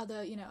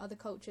other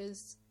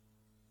cultures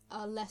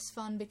are less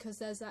fun because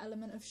there's that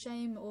element of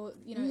shame, or,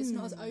 you know, it's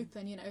not as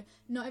open, you know,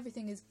 not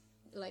everything is,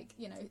 like,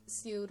 you know,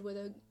 sealed with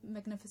a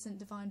magnificent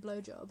divine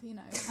blowjob, you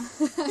know.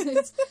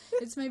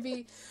 it's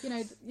maybe, you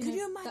know... Can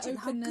you imagine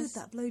how good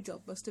that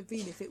blowjob must have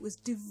been if it was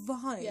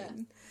divine? Yeah,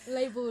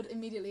 labelled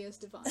immediately as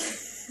divine.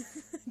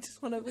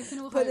 Just want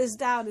to put this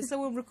down. Is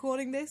someone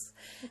recording this?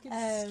 We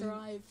can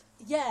strive.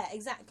 Yeah,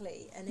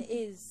 exactly. And it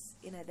is,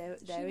 you know, there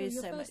is so much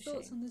shame. Your first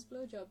thoughts on this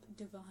blowjob?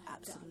 Divine,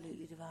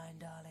 absolutely divine,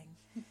 darling.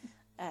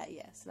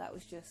 Yeah, so that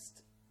was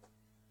just...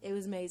 It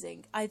was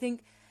amazing. I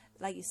think...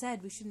 Like you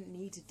said, we shouldn't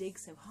need to dig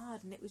so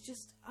hard, and it was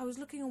just, I was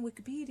looking on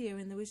Wikipedia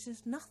and there was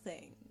just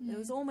nothing. There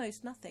was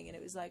almost nothing, and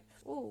it was like,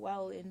 oh,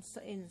 well, in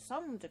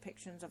some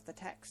depictions of the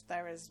text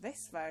there is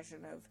this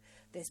version of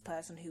this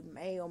person who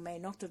may or may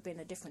not have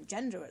been a different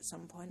gender at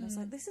some point. I was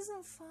like, this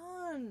isn't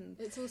fun.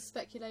 It's all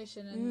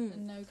speculation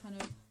and no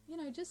kind of, you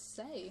know, just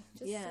say.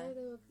 Say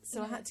they were,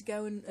 so I had to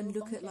go and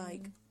look at,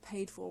 like,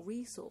 paid-for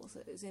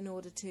resources in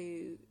order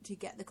to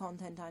get the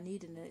content I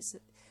needed, and it's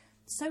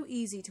so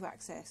easy to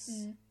access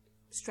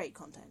straight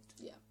content,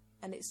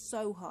 and it's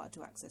so hard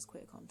to access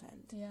queer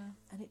content,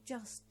 and it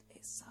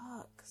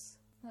sucks.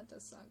 That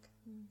does suck.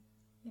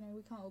 You know,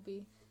 we can't all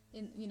be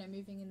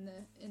moving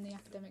in the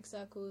academic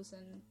circles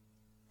and,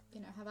 you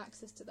know, have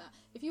access to that.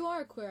 If you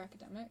are a queer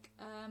academic,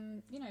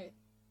 you know,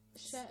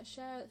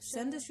 Share.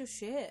 Send us your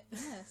shit.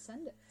 Yeah,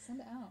 send it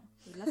out.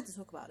 We'd love to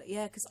talk about it.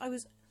 Yeah, because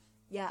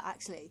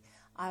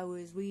I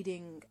was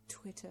reading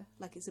Twitter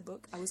like it's a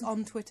book. I was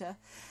on Twitter,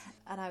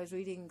 and I was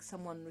reading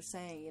someone was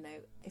saying, you know,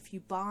 if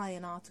you buy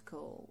an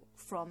article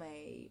from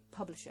a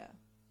publisher,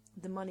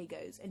 the money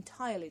goes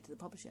entirely to the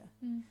publisher.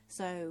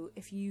 So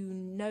if you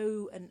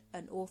know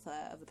an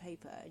author of a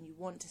paper and you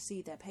want to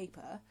see their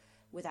paper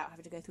without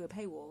having to go through a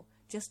paywall,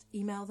 just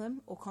email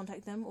them or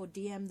contact them or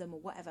DM them or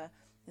whatever,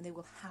 and they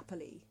will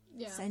happily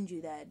send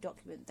you their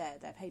document,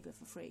 their paper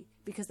for free,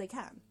 because they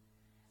can.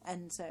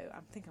 And so I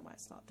think I might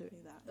start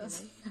doing that.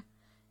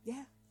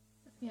 Yeah.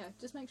 Yeah,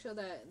 just make sure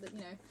that you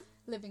know,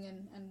 living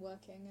and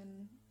working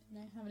and, you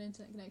know, have an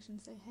internet connection.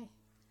 Say, hey,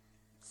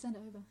 send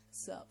it over.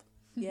 Sup.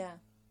 Yeah.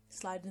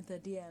 Slide into their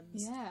DMs.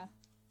 Yeah.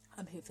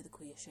 I'm here for the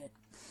queer shit.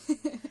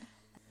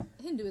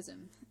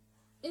 Hinduism.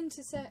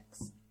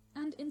 Intersex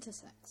and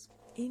intersex.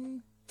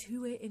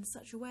 Into it in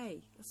such a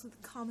way. That's like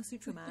the Kama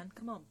Sutra, man.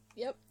 Come on.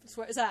 Yep. That's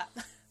where it's at.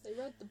 They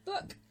read the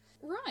book.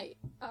 Right.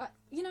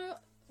 You know,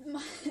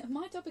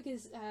 my topic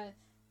is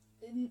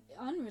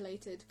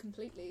unrelated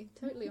completely.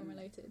 Totally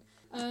unrelated.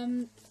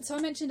 So I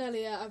mentioned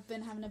earlier I've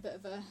been having a bit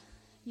of a,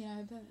 you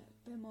know, a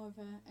bit more of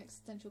an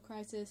existential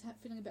crisis,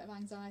 feeling a bit of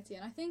anxiety,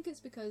 and I think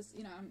it's because,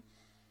 you know,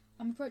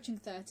 I'm approaching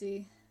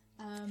 30.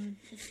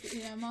 It's,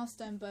 you know,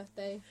 milestone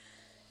birthday.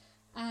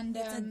 And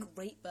it's a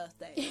great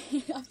birthday.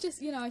 I've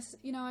just, I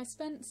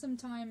spent some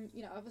time,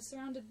 you know, I was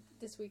surrounded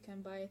this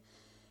weekend by,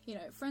 you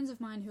know, friends of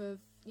mine who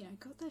have, you know,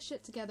 got their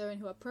shit together and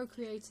who are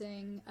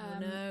procreating,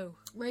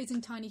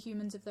 raising tiny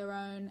humans of their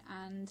own,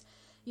 and,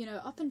 you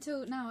know, up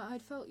until now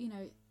I'd felt, you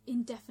know,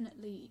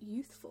 indefinitely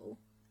youthful,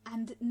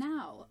 and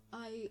now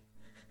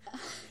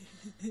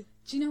do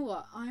you know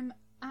what? I'm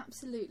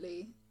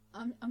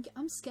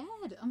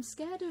scared. I'm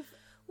scared of...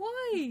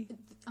 Why?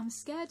 I'm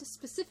scared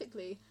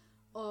specifically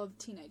of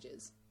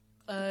teenagers.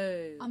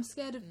 Oh. I'm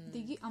scared of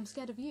I'm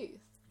scared of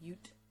youth.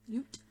 Ute.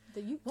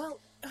 The youth.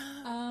 Well,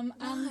 why?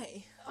 And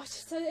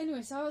so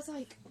anyway, so I was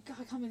like, God,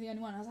 I can't be the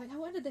only one. I was like,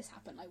 when did this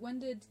happen? Like, when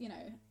did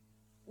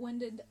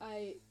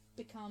I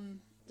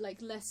become,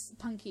 like, less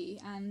punky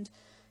and,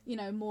 you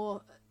know,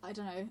 more, I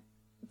don't know,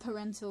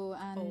 parental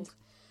and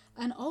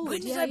old.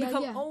 When did I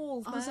become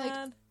old, man? I was like,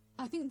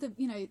 I think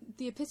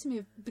the epitome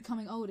of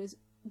becoming old is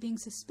being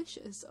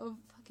suspicious of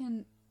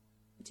fucking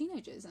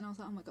teenagers, and I was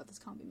like, oh my God, this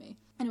can't be me.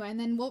 Anyway, and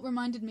then what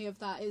reminded me of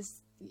that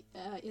is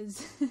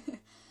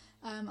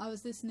I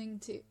was listening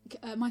to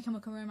My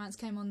Chemical Romance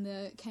came on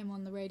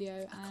the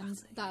radio,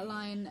 and that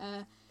line,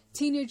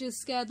 teenagers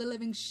scared the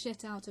living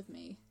shit out of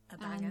me. A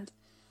banger. And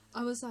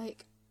I was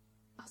like,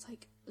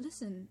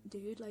 listen,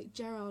 dude, like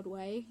Gerard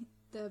Way,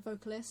 the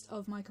vocalist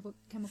of My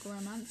Chemical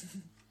Romance,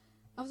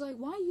 I was like,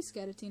 why are you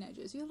scared of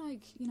teenagers? You're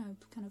like, you know,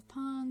 kind of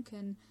punk,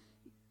 and,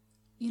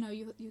 you know,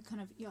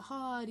 you're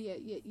hard,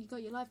 you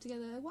got your life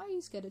together. Why are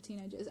you scared of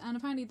teenagers? And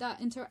apparently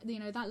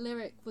that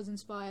lyric was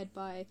inspired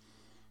by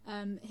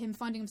him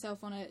finding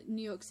himself on a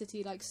New York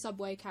City, like,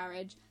 subway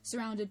carriage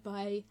surrounded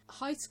by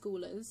high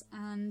schoolers,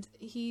 and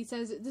he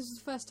says, this was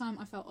the first time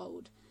I felt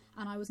old,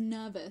 and I was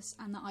nervous,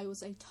 and that I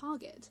was a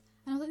target.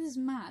 And I was like, this is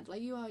mad.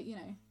 Like, you are, you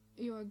know,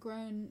 you are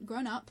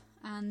grown up,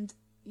 and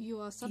you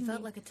are suddenly... You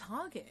felt like a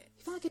target.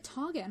 You felt like a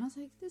target, and I was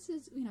like, this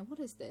is, you know, what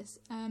is this?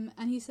 And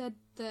he said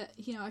that,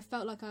 you know, I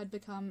felt like I'd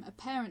become a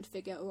parent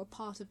figure or a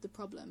part of the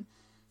problem.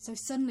 So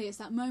suddenly it's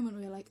that moment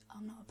where you're like,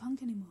 I'm not a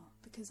punk anymore,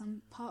 because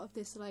I'm part of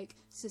this, like,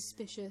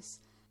 suspicious,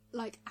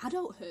 like,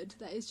 adulthood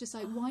that is just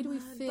like, why do we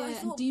fear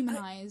and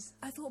demonise?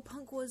 I thought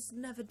punk was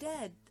never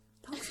dead.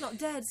 Punk's not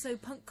dead, so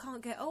punk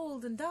can't get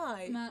old and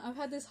die. Man, I've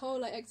had this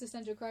whole, like,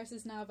 existential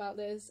crisis now about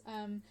this.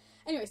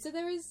 Anyway, so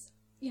there is,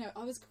 you know,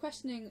 I was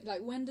questioning,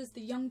 like, when does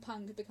the young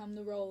punk become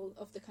the role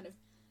of the kind of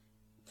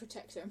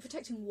protector, and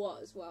protecting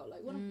what as well?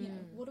 Like, what you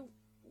know,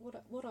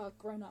 what are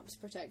grown-ups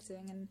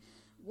protecting, and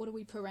what are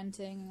we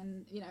parenting,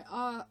 and, you know,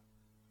 are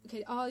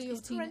your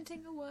is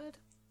parenting a word?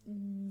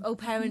 Oh,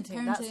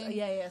 parenting. That's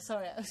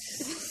sorry, I was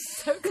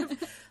just so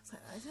confused.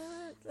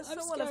 That's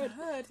not what I've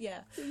heard.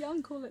 Yeah, the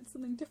young call it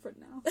something different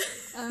now.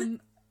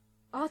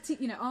 Are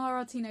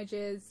our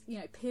teenagers, you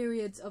know,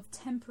 periods of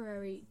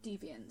temporary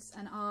deviance,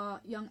 and are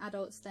young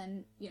adults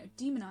then, you know,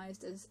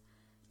 demonized as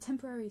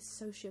temporary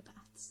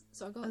sociopaths?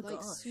 So I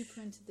got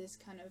super into this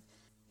kind of,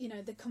 you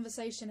know, the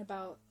conversation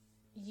about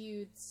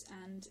youths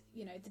and,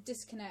 you know, the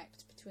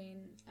disconnect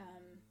between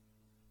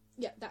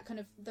that kind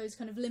of, those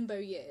kind of limbo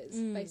years,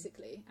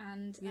 basically,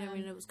 and you don't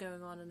really know what's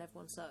going on, and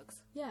everyone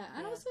sucks. Yeah,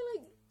 and also,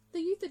 like, the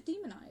youth are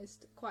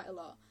demonized quite a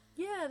lot.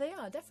 Yeah, they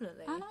are,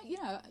 definitely. And you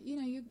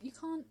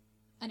can't.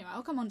 Anyway,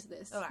 I'll come on to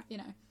this. All right. You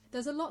know,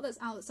 there's a lot that's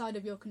outside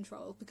of your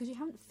control because you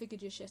haven't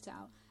figured your shit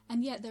out,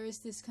 and yet there is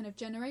this kind of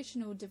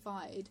generational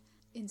divide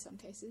in some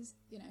cases.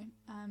 You know,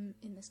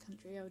 in this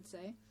country, I would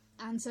say.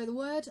 And so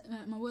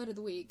my word of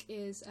the week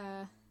is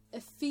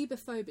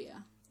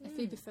ephebephobia.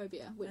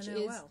 Ephebephobia, which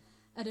is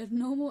an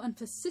abnormal and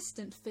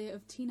persistent fear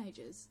of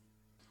teenagers.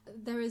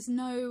 There is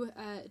no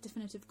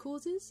definitive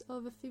causes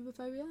of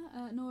ephebephobia,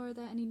 nor are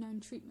there any known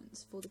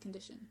treatments for the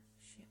condition.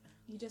 Shit.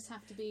 You just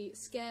have to be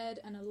scared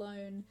and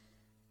alone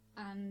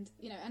and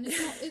and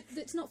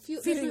it's not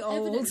Feeling there's no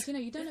old. evidence.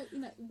 You don't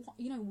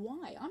know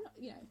why. I'm not.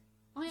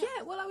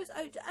 Yeah, well,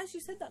 I as you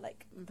said that,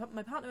 like,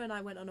 my partner and I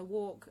went on a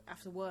walk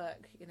after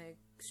work,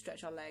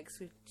 stretch our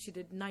legs. She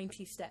did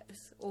 90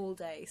 steps all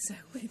day, so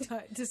we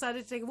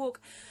decided to take a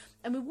walk.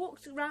 And we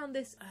walked around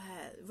this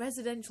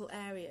residential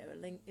area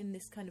in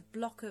this kind of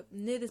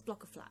near this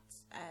block of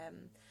flats.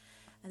 And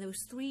there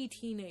was 3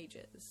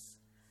 teenagers.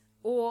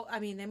 Or, I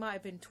mean, they might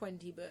have been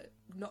 20, but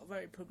not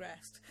very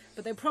progressed.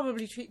 But they're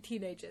probably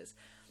teenagers.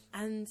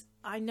 And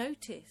I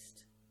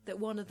noticed that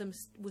one of them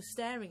was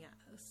staring at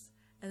us.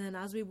 And then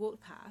as we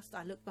walked past,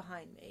 I looked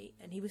behind me,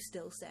 and he was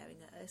still staring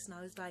at us. And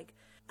I was like,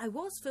 I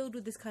was filled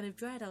with this kind of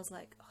dread. I was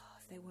like, oh,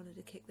 if they wanted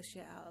to kick the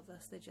shit out of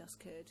us, they just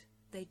could.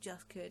 They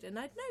just could. And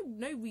I'd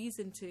no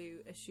reason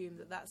to assume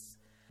that that's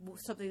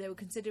something they were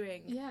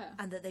considering. Yeah.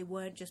 And that they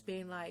weren't just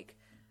being like,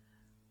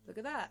 look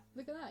at that.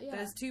 Look at that, yeah.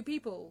 There's 2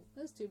 people.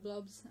 There's 2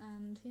 blobs,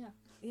 and yeah.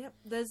 Yep.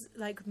 There's,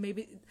 like,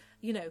 maybe,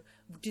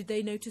 did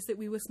they notice that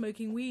we were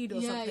smoking weed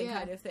or something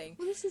kind of thing?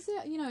 Well, this is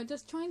it,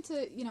 just trying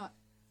to,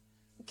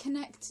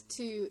 connect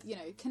to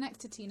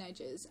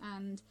teenagers,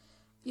 and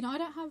I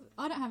don't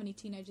have any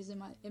teenagers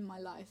in my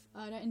life.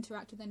 I don't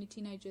interact with any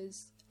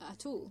teenagers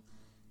at all,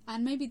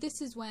 and maybe this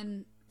is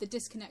when the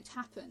disconnect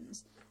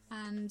happens.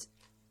 And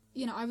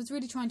I was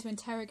really trying to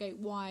interrogate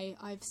why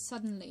I've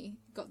suddenly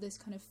got this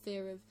kind of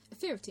fear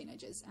of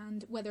teenagers,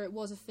 and whether it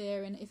was a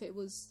fear, and if it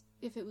was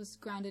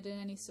grounded in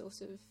any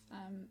sort of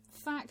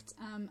fact,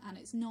 and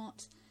it's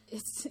not.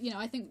 It's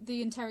I think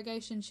the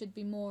interrogation should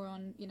be more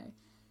on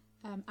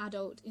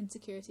adult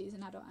insecurities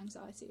and adult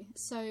anxiety.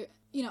 So,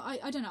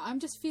 I don't know, I'm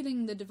just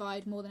feeling the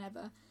divide more than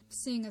ever,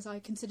 seeing as I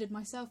considered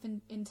myself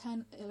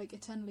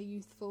eternally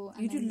youthful.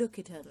 And you do look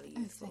eternally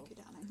youthful. Oh, thank you,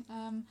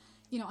 darling.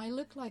 I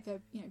look like a,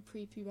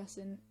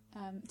 prepubescent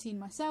teen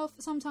myself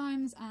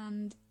sometimes,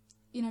 and,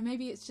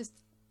 maybe it's just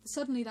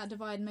suddenly that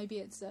divide, maybe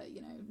it's a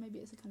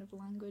kind of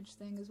language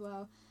thing as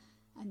well,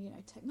 and,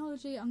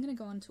 technology. I'm going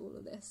to go on to all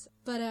of this.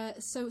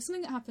 But, so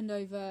something that happened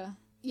over...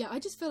 Yeah, I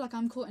just feel like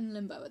I'm caught in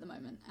limbo at the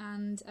moment,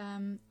 and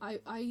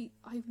I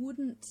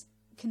wouldn't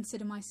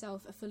consider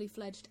myself a fully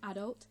fledged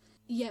adult,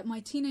 yet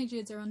my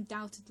teenagers are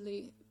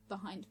undoubtedly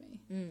behind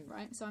me,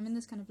 right? So I'm in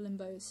this kind of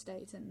limbo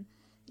state, and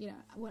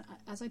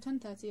as I turn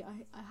 30,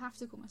 I have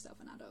to call myself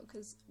an adult,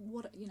 because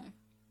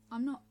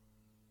I'm not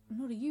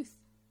a youth.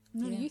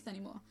 I'm not a youth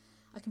anymore.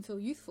 I can feel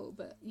youthful,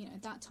 but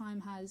that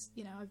time has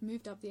I've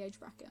moved up the age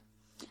bracket.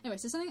 Anyway,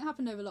 so something that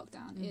happened over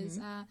lockdown is.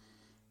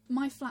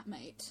 My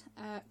flatmate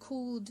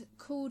called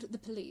the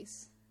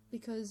police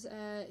because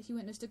he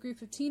witnessed a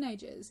group of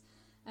teenagers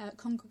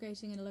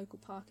congregating in a local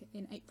park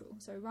in April.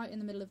 So right in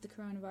the middle of the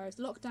coronavirus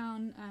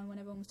lockdown, when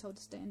everyone was told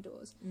to stay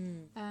indoors.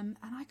 And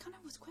I kind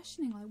of was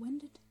questioning, like,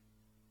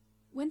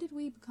 when did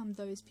we become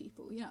those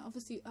people?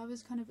 Obviously I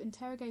was kind of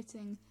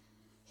interrogating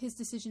his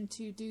decision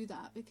to do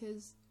that,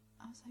 because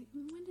I was like,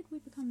 when did we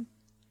become...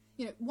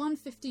 one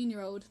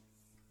 15-year-old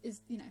is,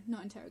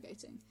 not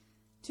interrogating.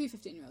 2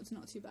 15-year-olds,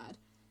 not too bad.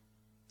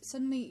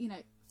 Suddenly,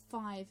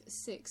 5,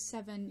 6,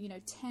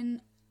 7,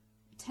 10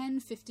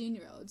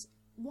 15-year-olds.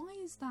 Why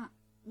is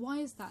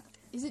that?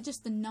 Is it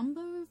just the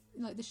number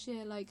of, the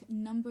sheer,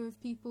 number of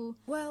people?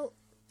 Well,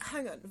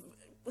 hang on.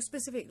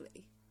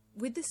 Specifically,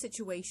 with the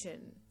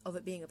situation of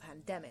it being a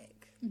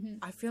pandemic,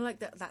 I feel like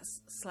that's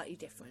slightly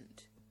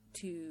different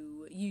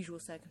to usual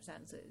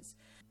circumstances.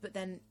 But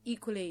then,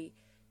 equally,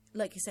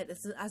 like you said,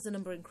 as the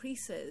number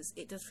increases,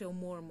 it does feel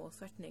more and more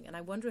threatening. And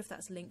I wonder if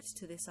that's linked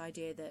to this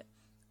idea that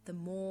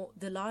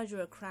the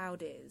larger a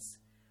crowd is,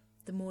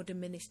 the more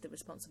diminished the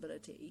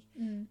responsibility,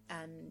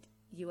 and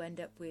you end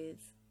up with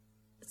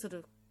sort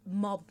of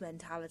mob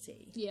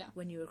mentality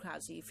when you're a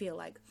crowd. So you feel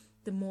like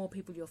the more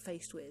people you're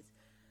faced with,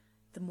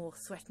 the more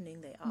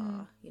threatening they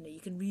are.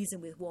 You can reason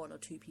with 1 or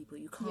 2 people,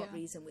 you can't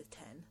reason with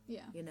 10.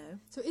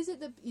 So is it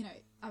that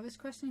I was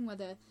questioning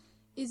whether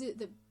is it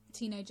that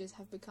teenagers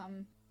have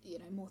become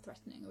more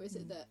threatening, or is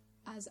it that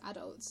as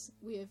adults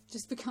we have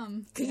just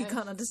become because you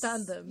can't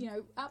understand them,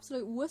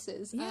 absolute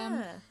wusses.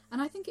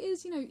 And I think it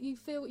is, you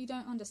feel what you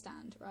don't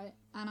understand, right?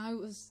 And I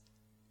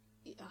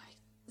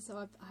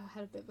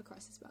had a bit of a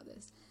crisis about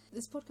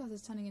this podcast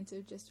is turning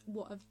into just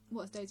what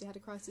has Daisy had a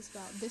crisis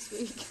about this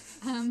week.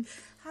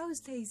 How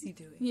is Daisy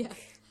doing?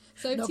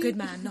 So not good,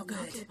 man.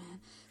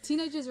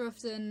 Teenagers are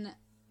often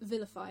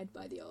vilified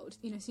by the old,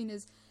 seen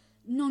as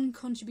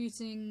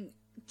non-contributing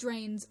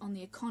drains on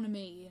the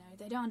economy.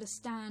 They don't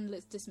understand,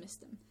 let's dismiss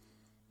them.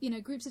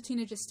 Groups of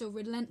teenagers still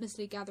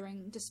relentlessly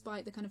gathering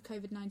despite the kind of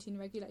COVID-19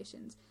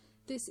 regulations.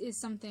 This is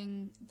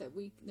something that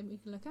we can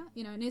look at,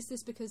 and is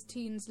this because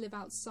teens live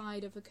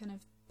outside of a kind of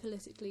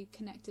politically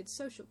connected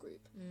social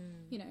group?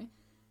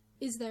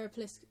 Is there a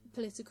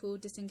political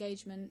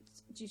disengagement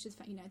due to the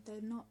fact,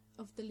 they're not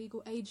of the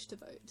legal age to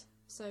vote?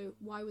 So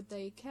why would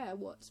they care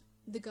what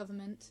the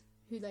government,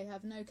 who they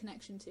have no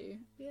connection to,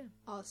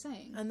 are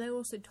saying? And they're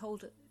also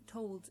told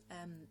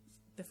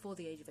before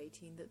the age of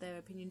 18 that their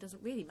opinion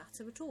doesn't really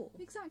matter at all.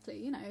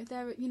 Exactly.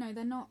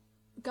 They're not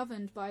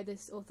governed by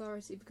this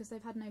authority because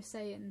they've had no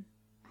say in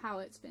how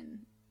it's been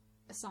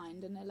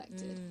assigned and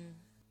elected.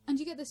 And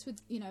you get this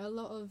with, you know, a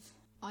lot of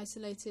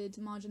isolated,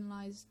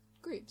 marginalised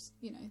groups.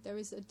 You know, there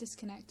is a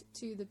disconnect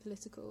to the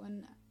political,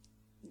 and,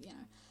 you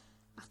know,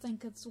 I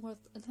think it's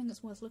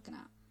worth looking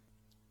at.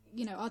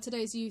 You know, are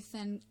today's youth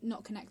then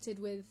not connected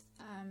with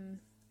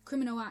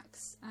criminal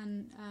acts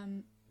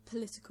and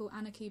political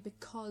anarchy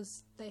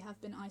because they have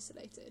been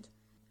isolated?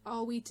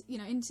 Are we, you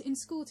know, in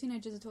school,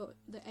 teenagers are taught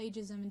that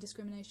ageism and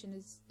discrimination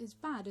is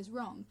bad, is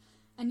wrong,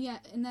 and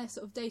yet in their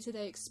sort of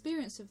day-to-day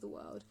experience of the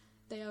world,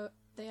 they are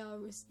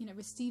you know,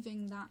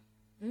 receiving that.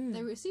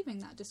 They're receiving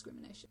that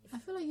discrimination. I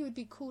feel like you would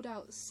be called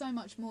out so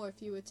much more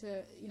if you were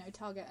to, you know,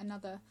 target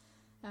another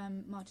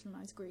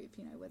marginalised group.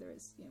 You know, whether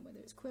it's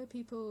queer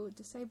people,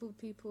 disabled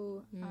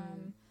people,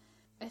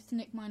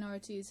 ethnic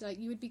minorities. Like,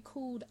 you would be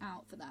called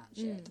out for that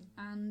shit,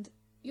 and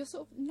you're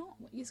sort of not.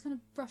 You're just kind of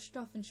brushed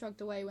off and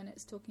shrugged away when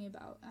it's talking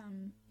about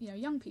you know,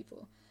 young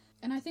people.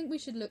 And I think we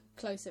should look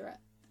closer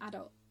at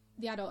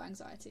the adult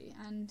anxiety.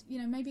 And, you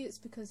know, maybe it's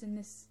because in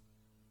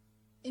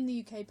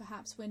the UK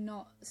perhaps we're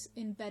not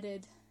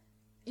embedded.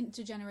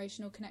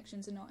 Intergenerational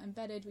connections are not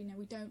embedded. We know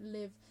we don't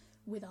live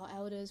with our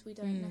elders. We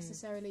don't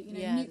necessarily, you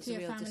know,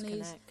 nuclear families.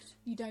 Disconnect.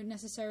 You don't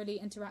necessarily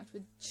interact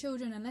with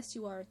children unless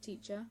you are a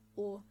teacher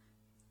or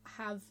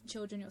have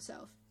children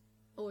yourself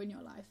or in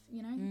your life,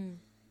 you know.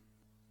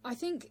 I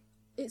think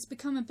it's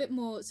become a bit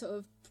more sort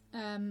of,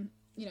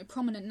 you know,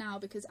 prominent now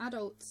because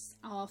adults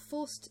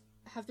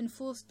have been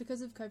forced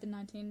because of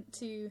COVID-19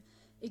 to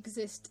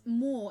exist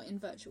more in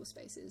virtual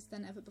spaces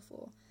than ever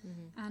before.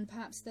 And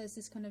perhaps there's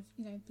this kind of,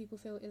 you know, people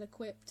feel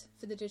ill-equipped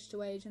for the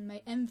digital age and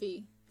may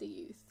envy the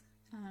youth,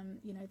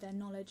 you know, their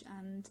knowledge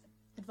and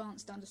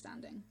advanced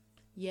understanding.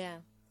 Yeah,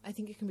 I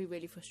think it can be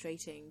really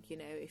frustrating, you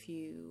know,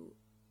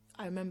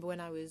 I remember when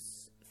I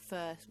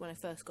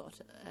first got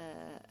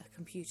a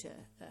computer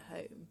at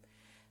home,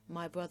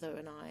 my brother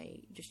and I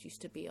just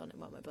used to be on it.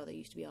 Well, my brother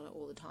used to be on it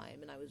all the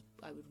time, and I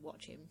would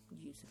watch him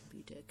use the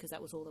computer because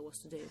that was all there was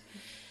to do.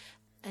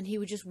 And he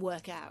would just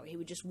work out. He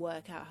would just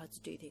work out how to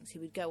do things. He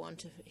would go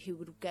onto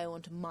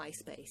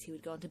MySpace. He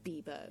would go onto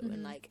Bebo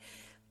and like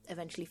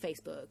eventually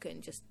Facebook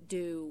and just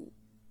do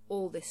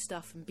all this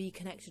stuff and be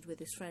connected with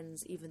his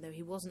friends, even though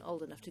he wasn't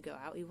old enough to go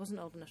out. He wasn't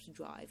old enough to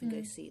drive and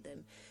go see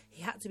them.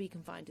 He had to be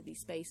confined to these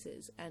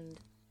spaces. And,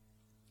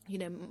 you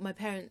know, my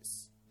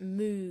parents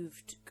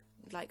moved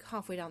like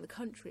halfway down the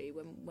country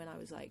when I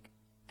was like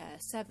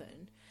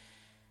 7.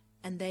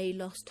 And they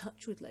lost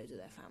touch with loads of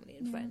their family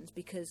and friends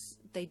because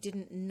they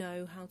didn't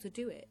know how to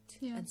do it.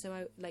 Yeah. And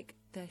so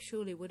there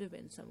surely would have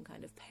been some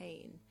kind of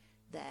pain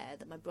there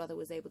that my brother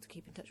was able to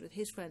keep in touch with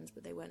his friends,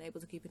 but they weren't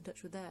able to keep in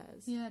touch with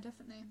theirs. Yeah,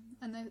 definitely.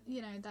 And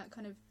you know, that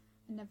kind of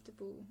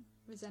inevitable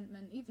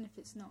resentment, even if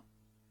it's not,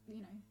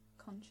 you know,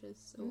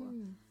 conscious, or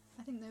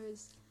I think there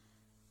is.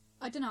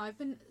 I don't know.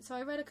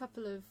 I read a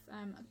couple of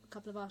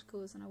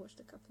articles and I watched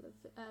a couple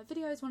of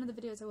videos. One of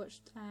the videos I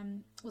watched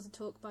was a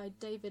talk by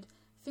David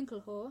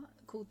Finkelhor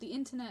called "The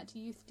Internet,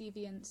 Youth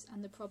Deviance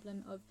and the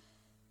Problem of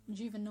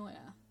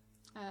Juvenoia,"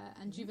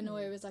 and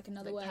juvenoia is like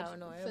another word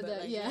paranoia, for the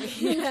for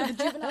the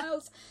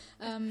juveniles.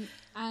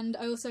 And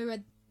I also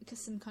read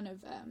some kind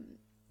of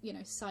you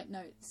know, site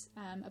notes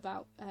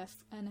about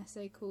an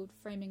essay called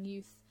 "Framing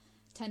Youth: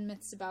 10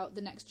 Myths About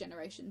the Next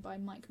Generation" by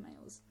Mike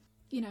Males.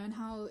 You know, and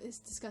how it's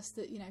discussed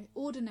that, you know,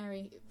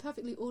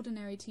 perfectly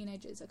ordinary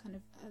teenagers are kind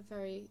of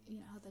very,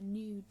 you know, the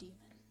new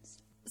demons.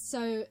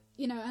 So,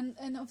 you know,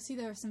 and obviously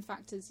there are some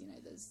factors, you know,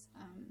 there's,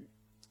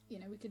 you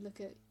know, we could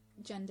look at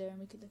gender and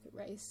we could look at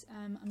race.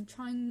 I'm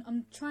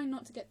trying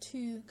not to get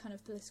too kind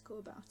of political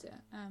about it.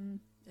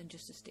 And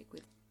just to stick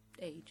with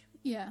age.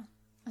 Yeah,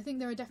 I think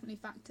there are definitely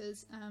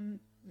factors.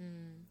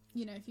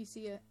 You know, if you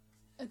see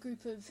a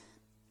group of,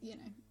 you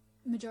know,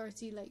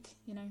 majority, like,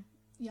 you know,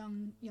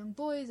 young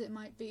boys, it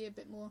might be a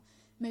bit more,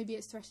 maybe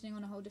it's threatening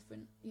on a whole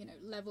different, you know,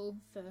 level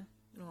for.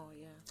 Oh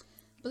yeah.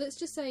 But let's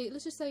just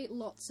say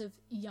lots of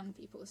young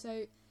people.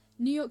 So,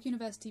 New York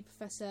University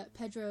professor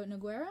Pedro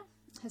Noguera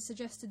has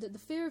suggested that the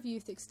fear of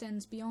youth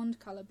extends beyond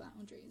colour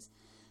boundaries,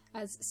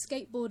 as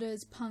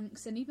skateboarders,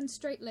 punks, and even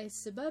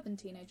straight-laced suburban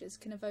teenagers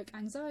can evoke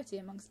anxiety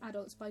amongst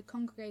adults by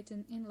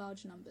congregating in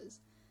large numbers.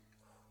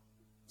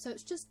 So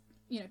it's just,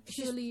 you know,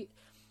 purely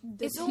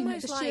it's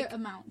almost the like sheer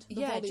amount.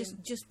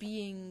 Just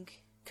being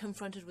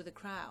confronted with a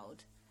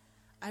crowd.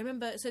 I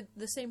remember, so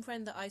the same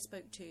friend that I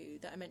spoke to,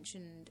 that I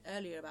mentioned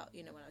earlier about,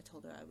 you know, when I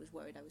told her I was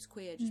worried I was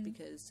queer just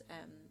because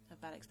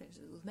of bad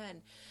experiences with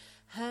men,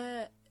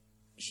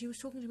 she was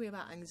talking to me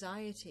about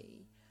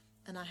anxiety,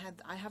 and I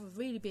have a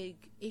really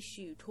big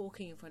issue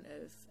talking in front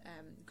of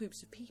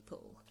groups of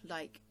people,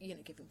 like, you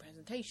know, giving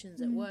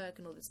presentations at work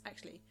and all this.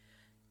 Actually,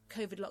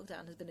 COVID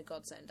lockdown has been a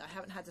godsend. I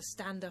haven't had to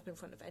stand up in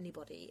front of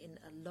anybody in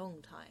a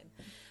long time.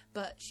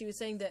 But she was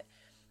saying that,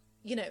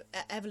 you know,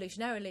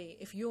 evolutionarily,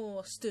 if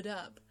you're stood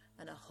up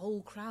and a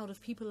whole crowd of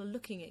people are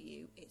looking at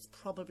you, it's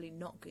probably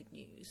not good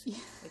news. Yeah.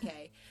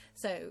 Okay?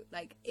 So,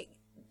 like,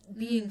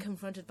 being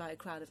confronted by a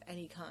crowd of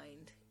any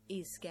kind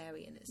is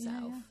scary in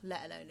itself,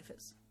 let alone if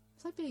it's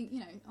like being, you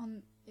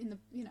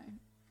know,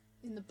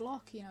 in the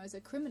block, you know, as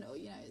a criminal,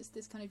 you know, it's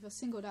this kind of, you're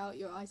singled out,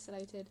 you're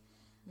isolated,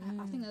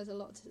 I think there's a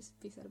lot to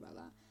be said about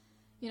that.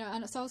 You know,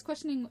 and so I was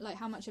questioning like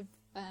how much of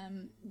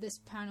this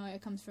paranoia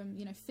comes from,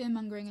 you know,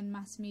 fear-mongering and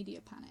mass media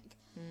panic.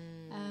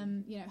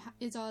 You know,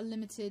 is our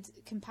limited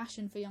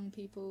compassion for young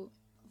people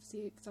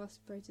obviously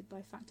exacerbated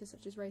by factors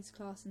such as race,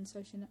 class and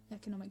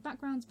socio-economic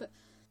backgrounds? But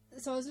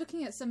so I was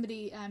looking at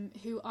somebody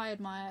who I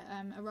admire,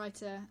 a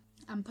writer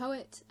and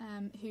poet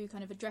who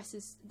kind of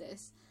addresses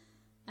this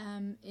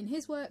in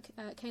his work,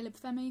 Caleb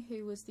Femi,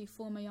 who was the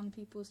former Young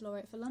People's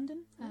Laureate for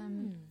London.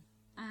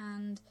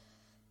 And,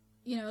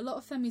 you know, a lot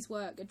of Femi's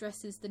work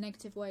addresses the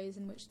negative ways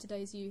in which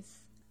today's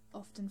youth,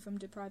 often from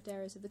deprived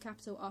areas of the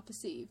capital, are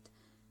perceived.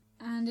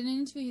 And in an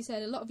interview he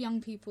said a lot of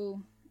young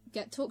people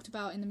get talked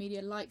about in the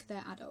media like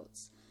they're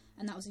adults,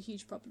 and that was a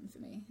huge problem for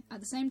me. At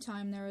the same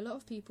time, there are a lot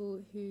of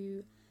people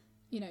who,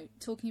 you know,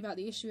 talking about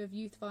the issue of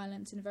youth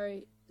violence in a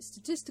very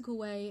statistical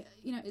way,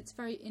 you know, it's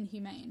very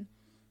inhumane.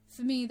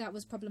 For me, that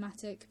was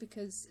problematic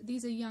because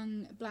these are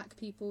young black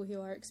people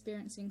who are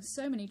experiencing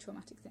so many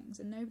traumatic things,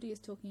 and nobody is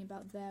talking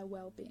about their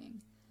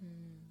well-being.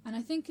 And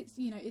I think it's,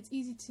 you know, it's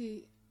easy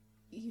to,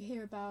 you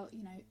hear about,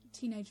 you know,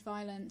 teenage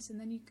violence, and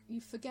then you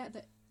forget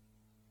that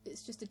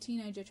it's just a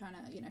teenager trying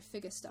to, you know,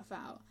 figure stuff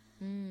out.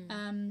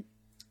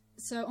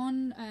 So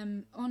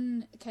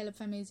on Caleb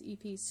Femi's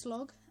EP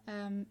Slog,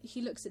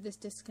 he looks at this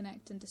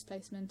disconnect and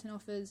displacement and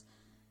offers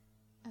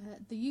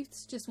the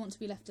youths just want to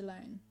be left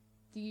alone.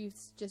 The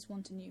youths just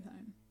want a new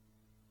home,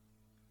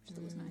 which I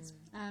thought was nice.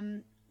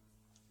 And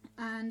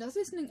I was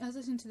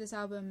listening to this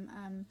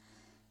album,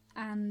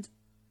 and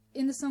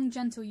in the song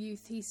Gentle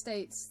Youth, he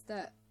states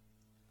that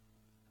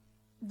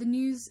the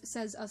news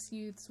says us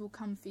youths will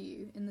come for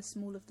you in the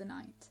small of the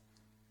night.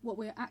 What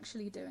we're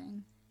actually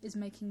doing is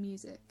making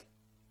music,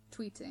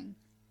 tweeting,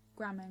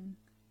 gramming,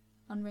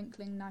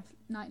 unwrinkling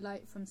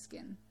nightlight from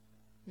skin.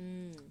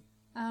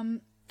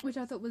 Which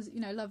I thought was, you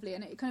know, lovely,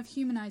 and it kind of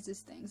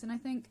humanises things. And I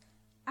think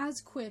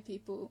as queer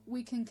people,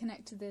 we can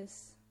connect to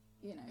this,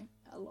 you know,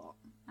 a lot.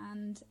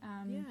 And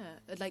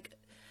like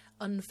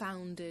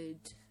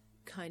unfounded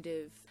kind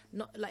of,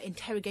 not like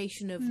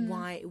interrogation of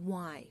why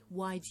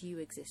do you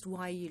exist,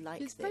 why are you like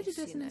it's this,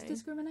 prejudice, you know? and it's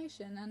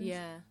discrimination, and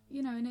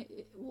you know, and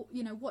it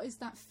you know, what is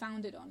that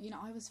founded on? You know,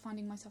 I was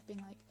finding myself being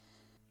like,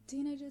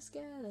 teenagers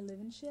scared, they're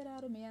living shit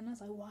out of me, and I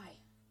was like,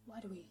 why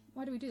do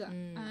we do that?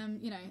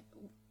 You know,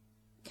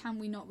 can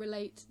we not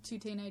relate to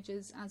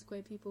teenagers as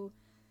queer people?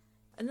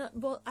 And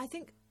well, I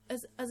think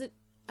as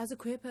a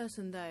queer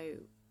person though,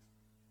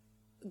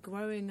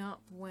 growing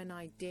up when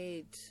I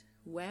did,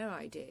 where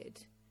I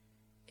did,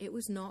 it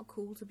was not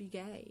cool to be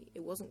gay.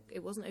 It wasn't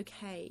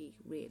okay,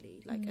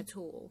 really, like at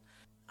all.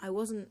 I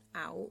wasn't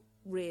out,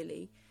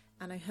 really,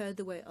 and I heard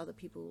the way other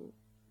people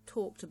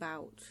talked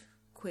about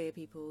queer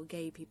people,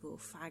 gay people,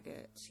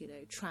 faggots, you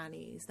know,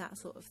 trannies, that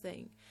sort of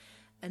thing.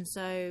 And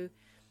so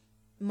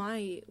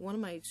one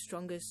of my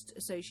strongest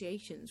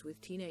associations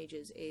with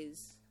teenagers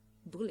is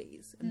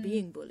bullies and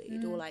being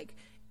bullied, or like,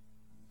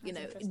 you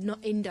know,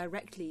 not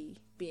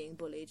indirectly being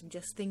bullied, and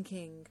just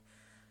thinking,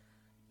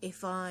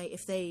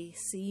 if they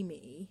see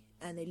me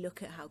and they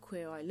look at how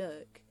queer I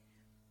look,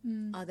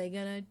 are they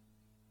gonna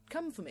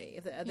come for me?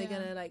 Are they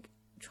gonna like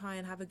try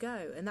and have a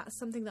go? And that's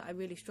something that I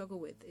really struggle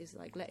with, is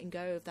like letting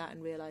go of that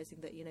and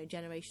realizing that, you know,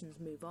 generations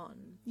move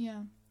on.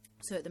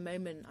 So at the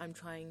moment I'm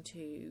trying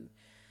to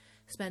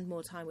spend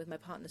more time with my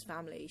partner's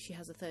family. She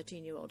has a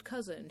 13-year-old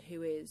cousin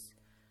who is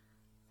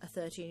a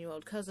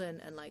 13-year-old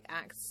cousin and like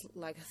acts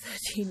like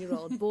a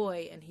 13-year-old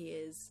boy, and he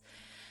is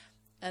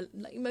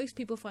like most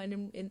people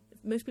in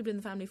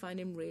the family find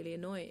him really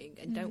annoying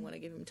and don't want to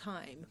give him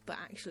time. But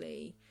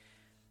actually,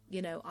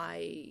 you know,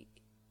 I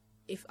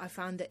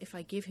found that if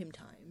I give him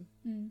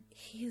time,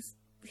 he's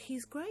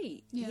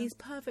great. He's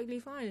perfectly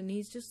fine, and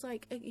he's just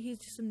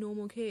a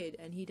normal kid,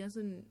 and he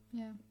doesn't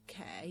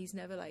care. He's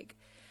never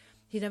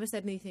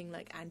said anything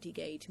like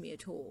anti-gay to me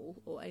at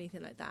all or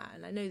anything like that.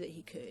 And I know that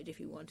he could if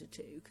he wanted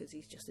to, because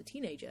he's just a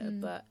teenager.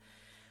 But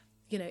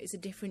you know, it's a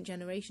different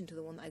generation to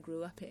the one that I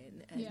grew up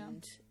in,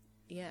 and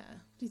do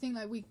you think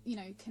like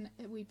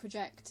we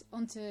project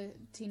onto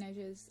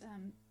teenagers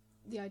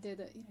the idea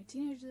that, you know,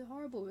 teenagers are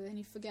horrible, but then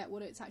you forget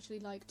what it's actually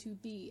like to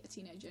be a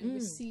teenager and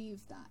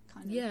receive that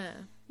kind of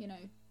you know,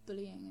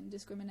 bullying and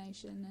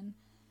discrimination? And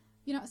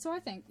you know, so I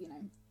think, you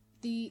know,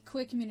 the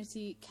queer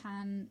community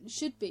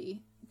should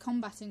be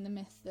combating the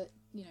myth that,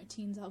 you know,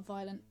 teens are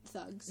violent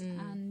thugs,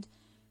 and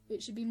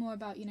it should be more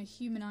about, you know,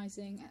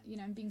 humanizing, you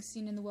know, and being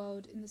seen in the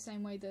world in the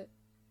same way that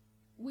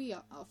we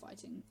are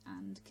fighting,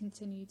 and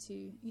continue to,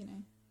 you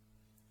know,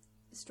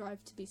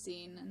 strive to be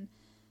seen and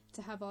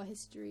to have our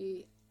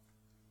history,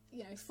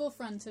 you know,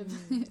 forefront of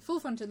the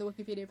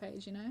Wikipedia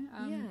page, you know.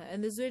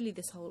 And there's really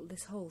this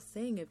whole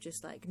thing of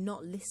just like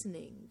not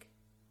listening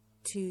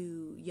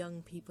to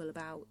young people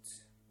about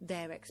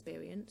their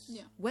experience,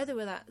 whether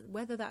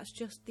that's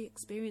just the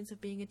experience of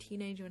being a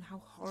teenager and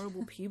how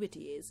horrible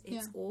puberty is,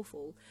 it's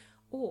awful,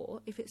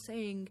 or if it's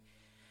saying,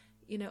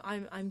 you know,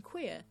 I'm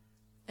queer,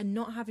 and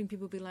not having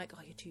people be like,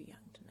 oh, you're too young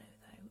to know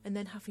though, and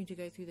then having to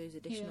go through those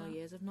additional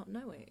years of not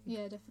knowing.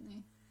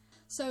 Definitely.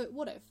 So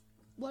what if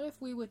what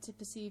if we were to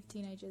perceive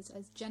teenagers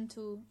as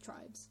gentle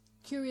tribes?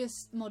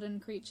 Curious modern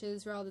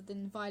creatures rather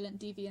than violent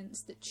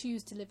deviants that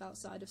choose to live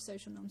outside of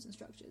social norms and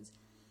structures.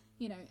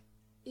 You know,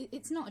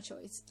 it's not a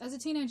choice. As a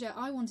teenager,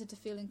 I wanted to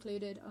feel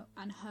included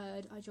and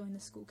heard. I joined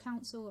the school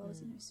council. I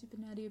was, super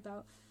nerdy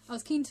about... I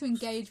was keen to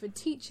engage with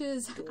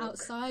teachers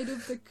outside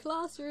of the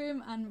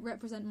classroom and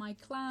represent my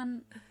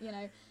clan,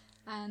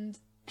 and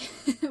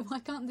why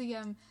can't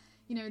the,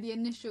 the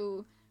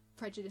initial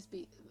prejudice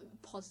be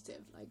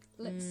positive? Like,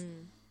 let's...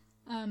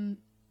 and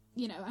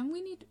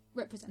we need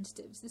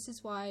representatives. This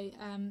is why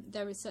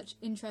there is such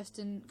interest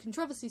and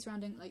controversy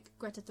surrounding, like,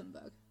 Greta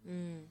Thunberg.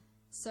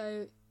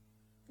 So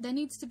there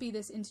needs to be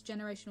this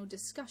intergenerational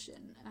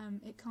discussion.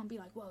 It can't be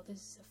like, well, this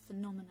is a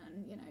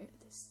phenomenon,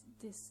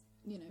 this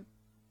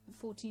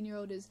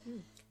 14-year-old is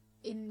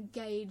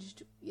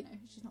engaged,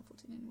 she's not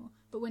 14 anymore,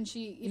 but when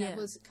she,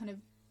 was kind of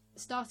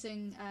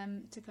starting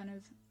to kind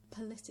of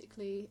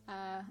politically,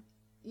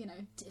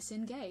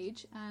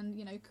 disengage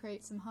and,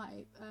 create some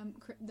hype,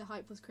 the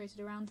hype was created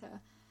around her.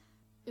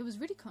 It was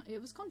really,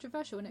 it was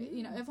controversial, and,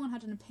 everyone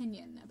had an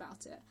opinion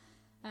about it.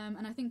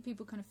 And I think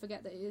people kind of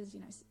forget that it is,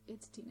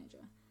 it's a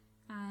teenager.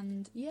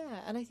 And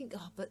and I think,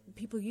 but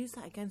people use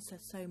that against her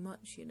so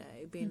much,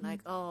 being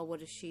like, oh, what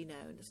does she know?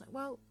 And it's like,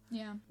 well,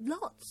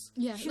 lots.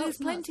 Yeah, she knows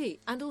plenty.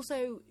 And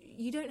also,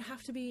 you don't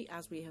have to be,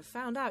 as we have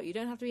found out, you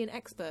don't have to be an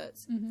expert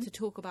to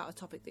talk about a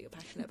topic that you're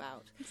passionate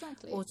about.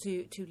 Exactly. Or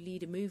to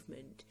lead a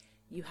movement.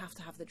 You have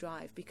to have the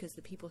drive, because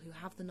the people who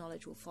have the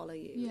knowledge will follow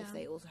you if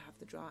they also have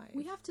the drive.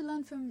 We have to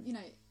learn from,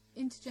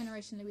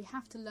 intergenerationally, we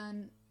have to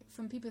learn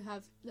from people who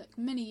have, like,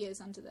 many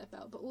years under their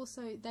belt, but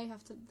also there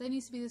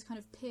needs to be this kind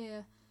of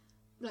peer,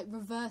 like,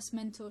 reverse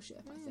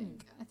mentorship.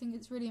 I think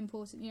it's really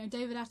important.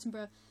 David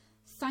Attenborough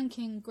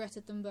thanking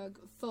Greta Thunberg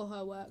for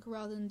her work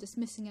rather than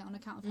dismissing it on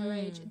account of her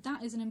age,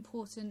 that is an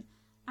important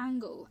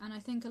angle, and I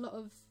think a lot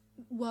of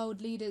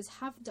world leaders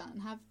have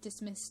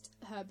dismissed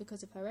her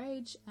because of her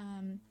age.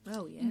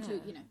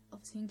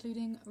 Obviously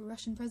including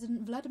Russian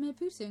President Vladimir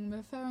Putin,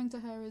 referring to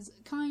her as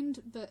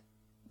kind but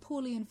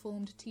poorly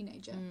informed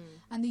teenager.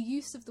 And the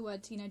use of the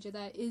word teenager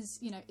there is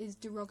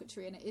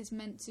derogatory, and it is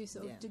meant to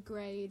sort of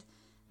degrade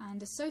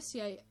and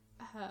associate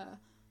her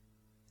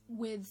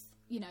with,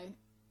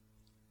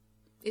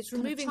 it's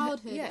removing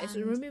childhood. It's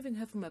removing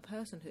her from her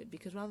personhood,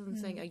 because rather than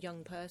saying a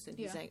young person,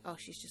 he's saying, oh,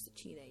 she's just a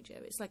teenager.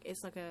 It's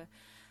like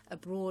a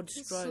broad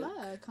stroke.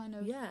 Slur, kind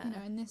of,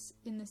 in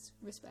this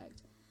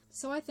respect.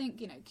 So I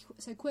think,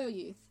 so queer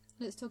youth.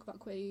 Let's talk about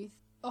queer youth.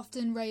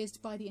 Often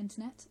raised by the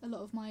internet. A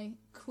lot of my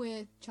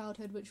queer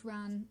childhood, which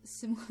ran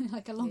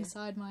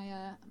alongside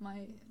my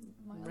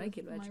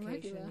regular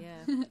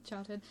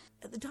childhood.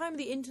 At the time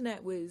the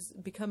internet was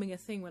becoming a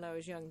thing when I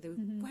was young, the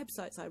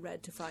websites I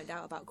read to find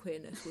out about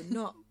queerness were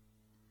not...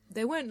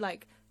 they weren't,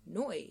 like,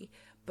 naughty,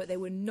 but they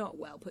were not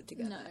well put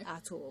together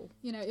at all.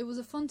 It was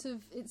a font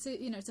of... It's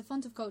a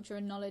font of culture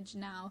and knowledge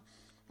now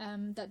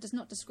that does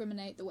not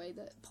discriminate the way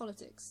that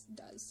politics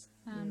does.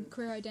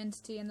 Queer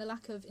identity and the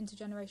lack of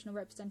intergenerational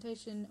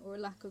representation, or a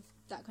lack of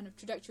that kind of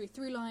trajectory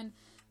through line,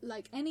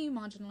 like any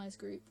marginalised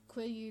group,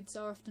 queer youths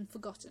are often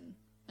forgotten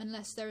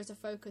unless there is a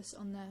focus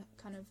on their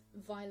kind of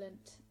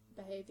violent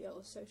behaviour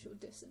or social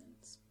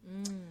dissonance.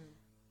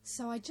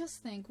 So I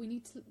just think we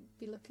need to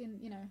be looking,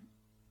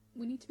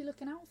 we need to be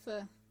looking out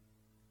for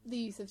the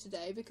youth of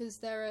today, because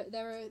there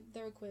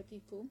are queer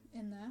people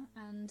in there,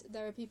 and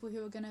there are people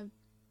who are going to...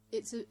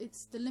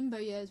 It's the limbo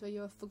years where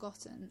you're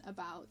forgotten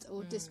about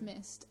or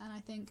dismissed, and I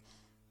think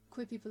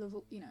queer people have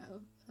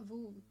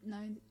all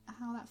known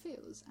how that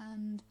feels.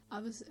 And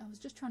I was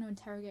just trying to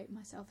interrogate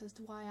myself as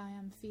to why I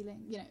am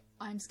feeling,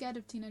 I'm scared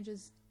of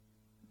teenagers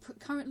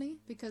currently,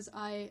 because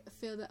I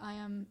feel that I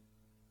am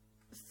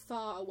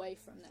far away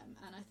from them,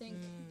 and I think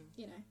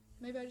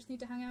maybe I just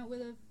need to hang out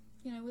with a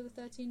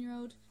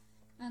 13-year-old.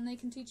 And they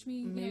can teach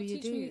me,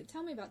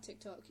 tell me about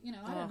TikTok.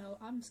 I don't know.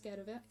 I'm scared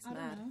of it. I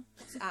don't know.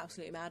 It's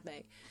absolutely mad,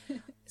 mate.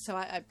 So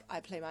I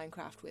play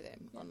Minecraft with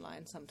him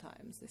online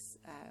sometimes. This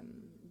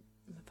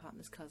my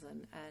partner's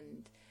cousin,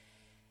 and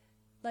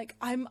like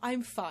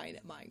I'm fine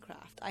at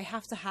Minecraft. I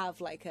have to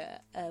have like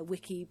a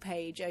wiki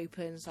page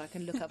open so I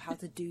can look up how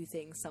to do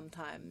things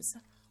sometimes.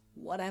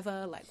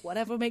 Whatever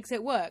makes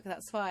it work,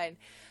 that's fine.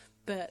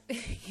 But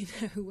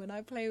when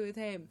I play with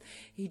him,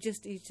 he's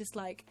just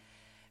like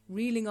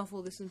reeling off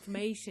all this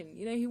information.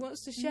 He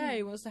wants to share.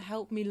 He wants to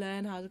help me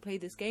learn how to play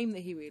this game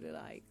that he really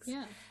likes.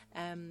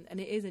 And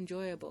it is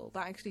enjoyable.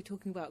 But actually,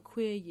 talking about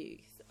queer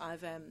youth,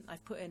 I've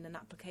put in an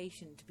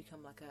application to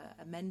become like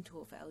a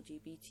mentor for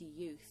LGBT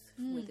youth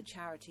with a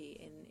charity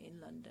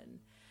in London.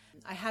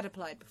 I had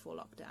applied before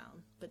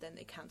lockdown, but then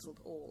they cancelled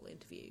all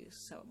interviews,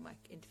 so my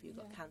interview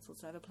got cancelled.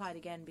 So I've applied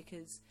again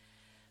because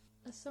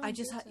so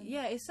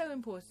it's so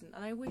important.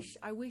 And I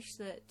wish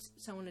that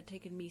someone had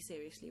taken me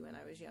seriously when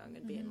I was young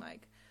and being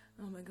like,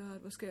 oh my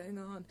god, what's going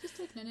on? Just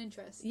taking an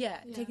interest.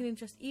 Taking an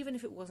interest, even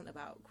if it wasn't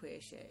about queer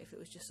shit, if it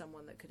was just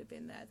someone that could have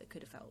been there, that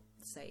could have felt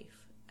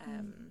safe,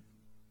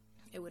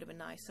 it would have been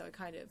nice. So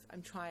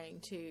I'm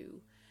trying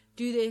to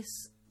do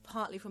this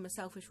partly from a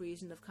selfish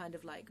reason of kind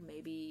of like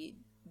maybe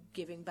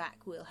giving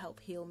back will help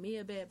heal me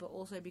a bit, but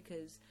also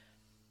because,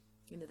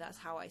 you know, that's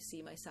how I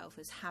see myself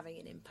as having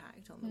an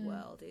impact on the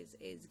world,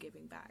 is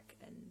giving back.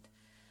 And,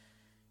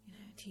 you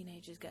know,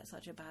 teenagers get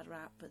such a bad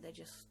rap, but they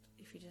just,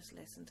 if you just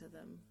listen to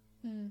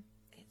them,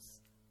 it's...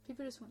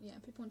 People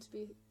want to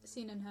be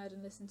seen and heard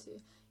and listened to.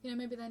 You know,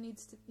 maybe there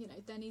needs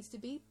to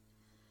be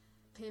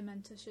peer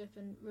mentorship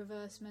and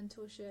reverse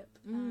mentorship.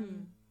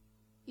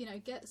 You know,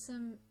 get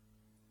some,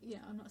 you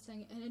know, I'm not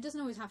saying, and it doesn't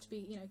always have to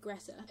be, you know,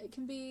 Greta. It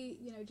can be,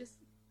 you know, just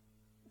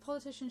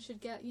politicians should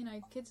get, you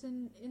know, kids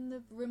in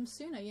the room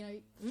sooner. You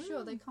know,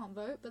 sure, they can't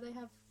vote, but they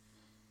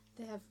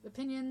have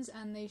opinions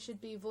and they should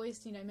be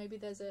voiced. You know, maybe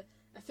there's a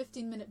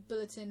 15-minute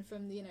bulletin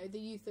from the, you know, the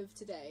youth of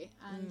today,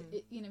 and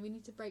it, you know, we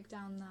need to break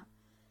down that,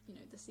 you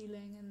know, the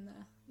ceiling and the,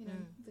 you know,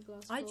 the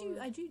glass floor.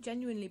 I do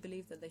genuinely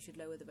believe that they should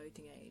lower the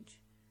voting age,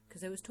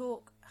 because there was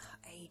talk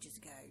ages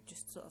ago,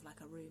 just sort of like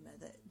a rumour,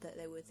 that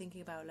they were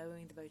thinking about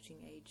lowering the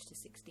voting age to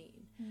 16,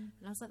 and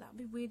I was like, that would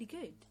be really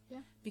good,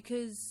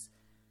 because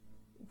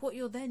what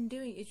you're then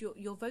doing is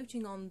you're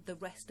voting on the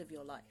rest of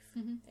your life.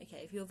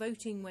 Okay, if you're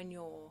voting when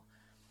you're,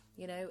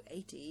 you know,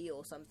 80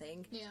 or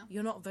something,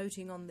 you're not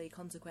voting on the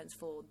consequence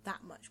for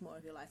that much more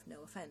of your life,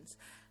 no offence.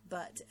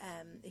 But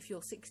if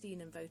you're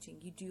 16 and voting,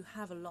 you do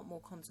have a lot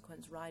more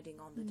consequence riding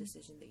on the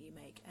decision that you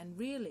make. And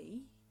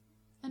really,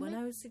 when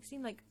I was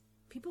 16, like,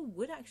 people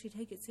would actually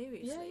take it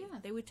seriously.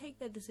 They would take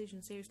their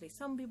decision seriously.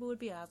 Some people would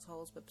be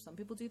assholes, but some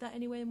people do that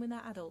anyway when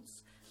they're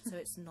adults. So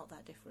it's not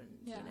that different,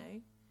 you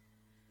know?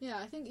 Yeah,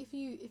 I think if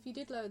you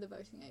did lower the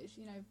voting age,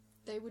 you know,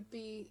 they would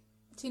be...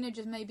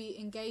 Teenagers may be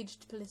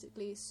engaged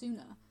politically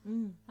sooner,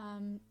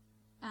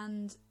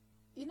 and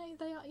you know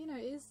they are. You know,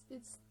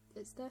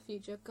 it's their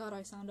future. God,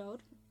 I sound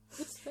old.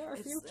 It's their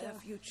future. It's their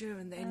future,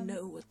 and they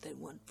know what they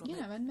want from it.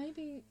 You know, and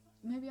maybe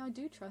I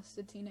do trust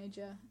a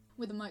teenager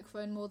with a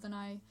microphone more than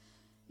I,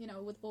 you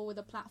know, with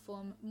a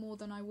platform more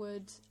than I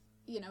would,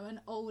 you know,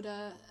 an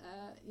older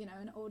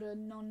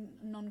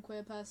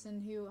non-queer person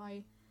who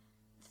I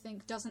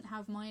think doesn't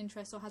have my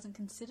interests or hasn't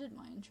considered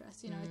my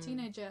interests. You know, a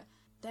teenager.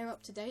 They're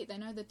up to date. They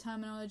know the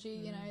terminology.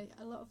 You know,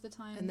 a lot of the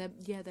time, and their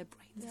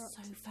brains are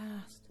so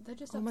fast. They're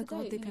just oh my up to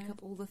god, date, they pick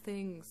up all the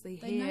things. They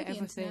hear know the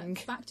everything,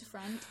 internet, back to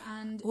front,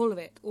 and all of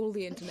it, all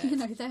the internet. You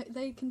know,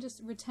 they can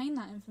just retain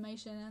that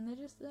information, and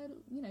they're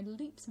you know,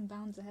 leaps and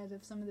bounds ahead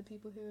of some of the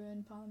people who are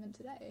in Parliament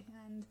today,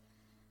 and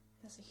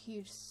that's a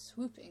huge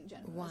swooping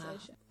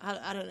generalisation. Wow.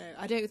 I don't know.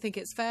 I don't think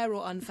it's fair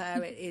or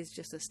unfair. It is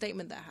just a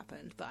statement that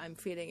happened, but I'm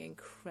feeling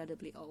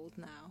incredibly old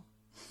now.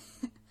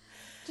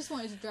 Just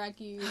wanted to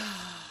drag you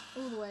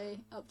all the way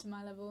up to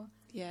my level.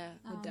 Yeah,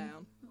 or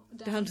down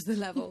to the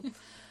level.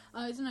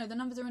 I don't know, the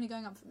numbers are only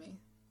going up for me.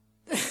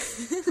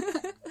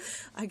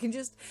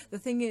 The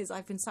thing is,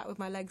 I've been sat with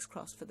my legs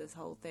crossed for this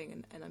whole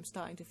thing, and I'm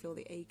starting to feel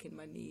the ache in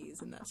my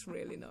knees, and that's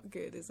really not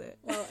good, is it?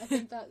 Well, I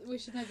think that we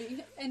should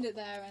maybe end it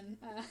there, and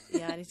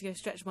yeah, I need to go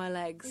stretch my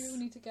legs. We all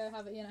need to go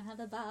have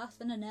a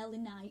bath and an early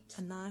night.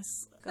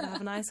 Gotta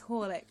have a nice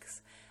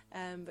Horlicks.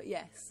 But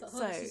yes, but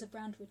Horlicks is a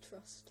brand we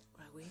trust.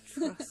 Well, we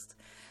trust.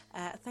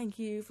 Thank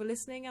you for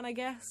listening, and I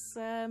guess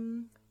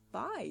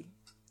bye.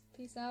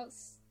 Peace out.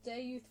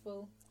 Stay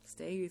youthful.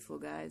 Stay youthful,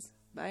 guys.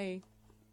 Bye.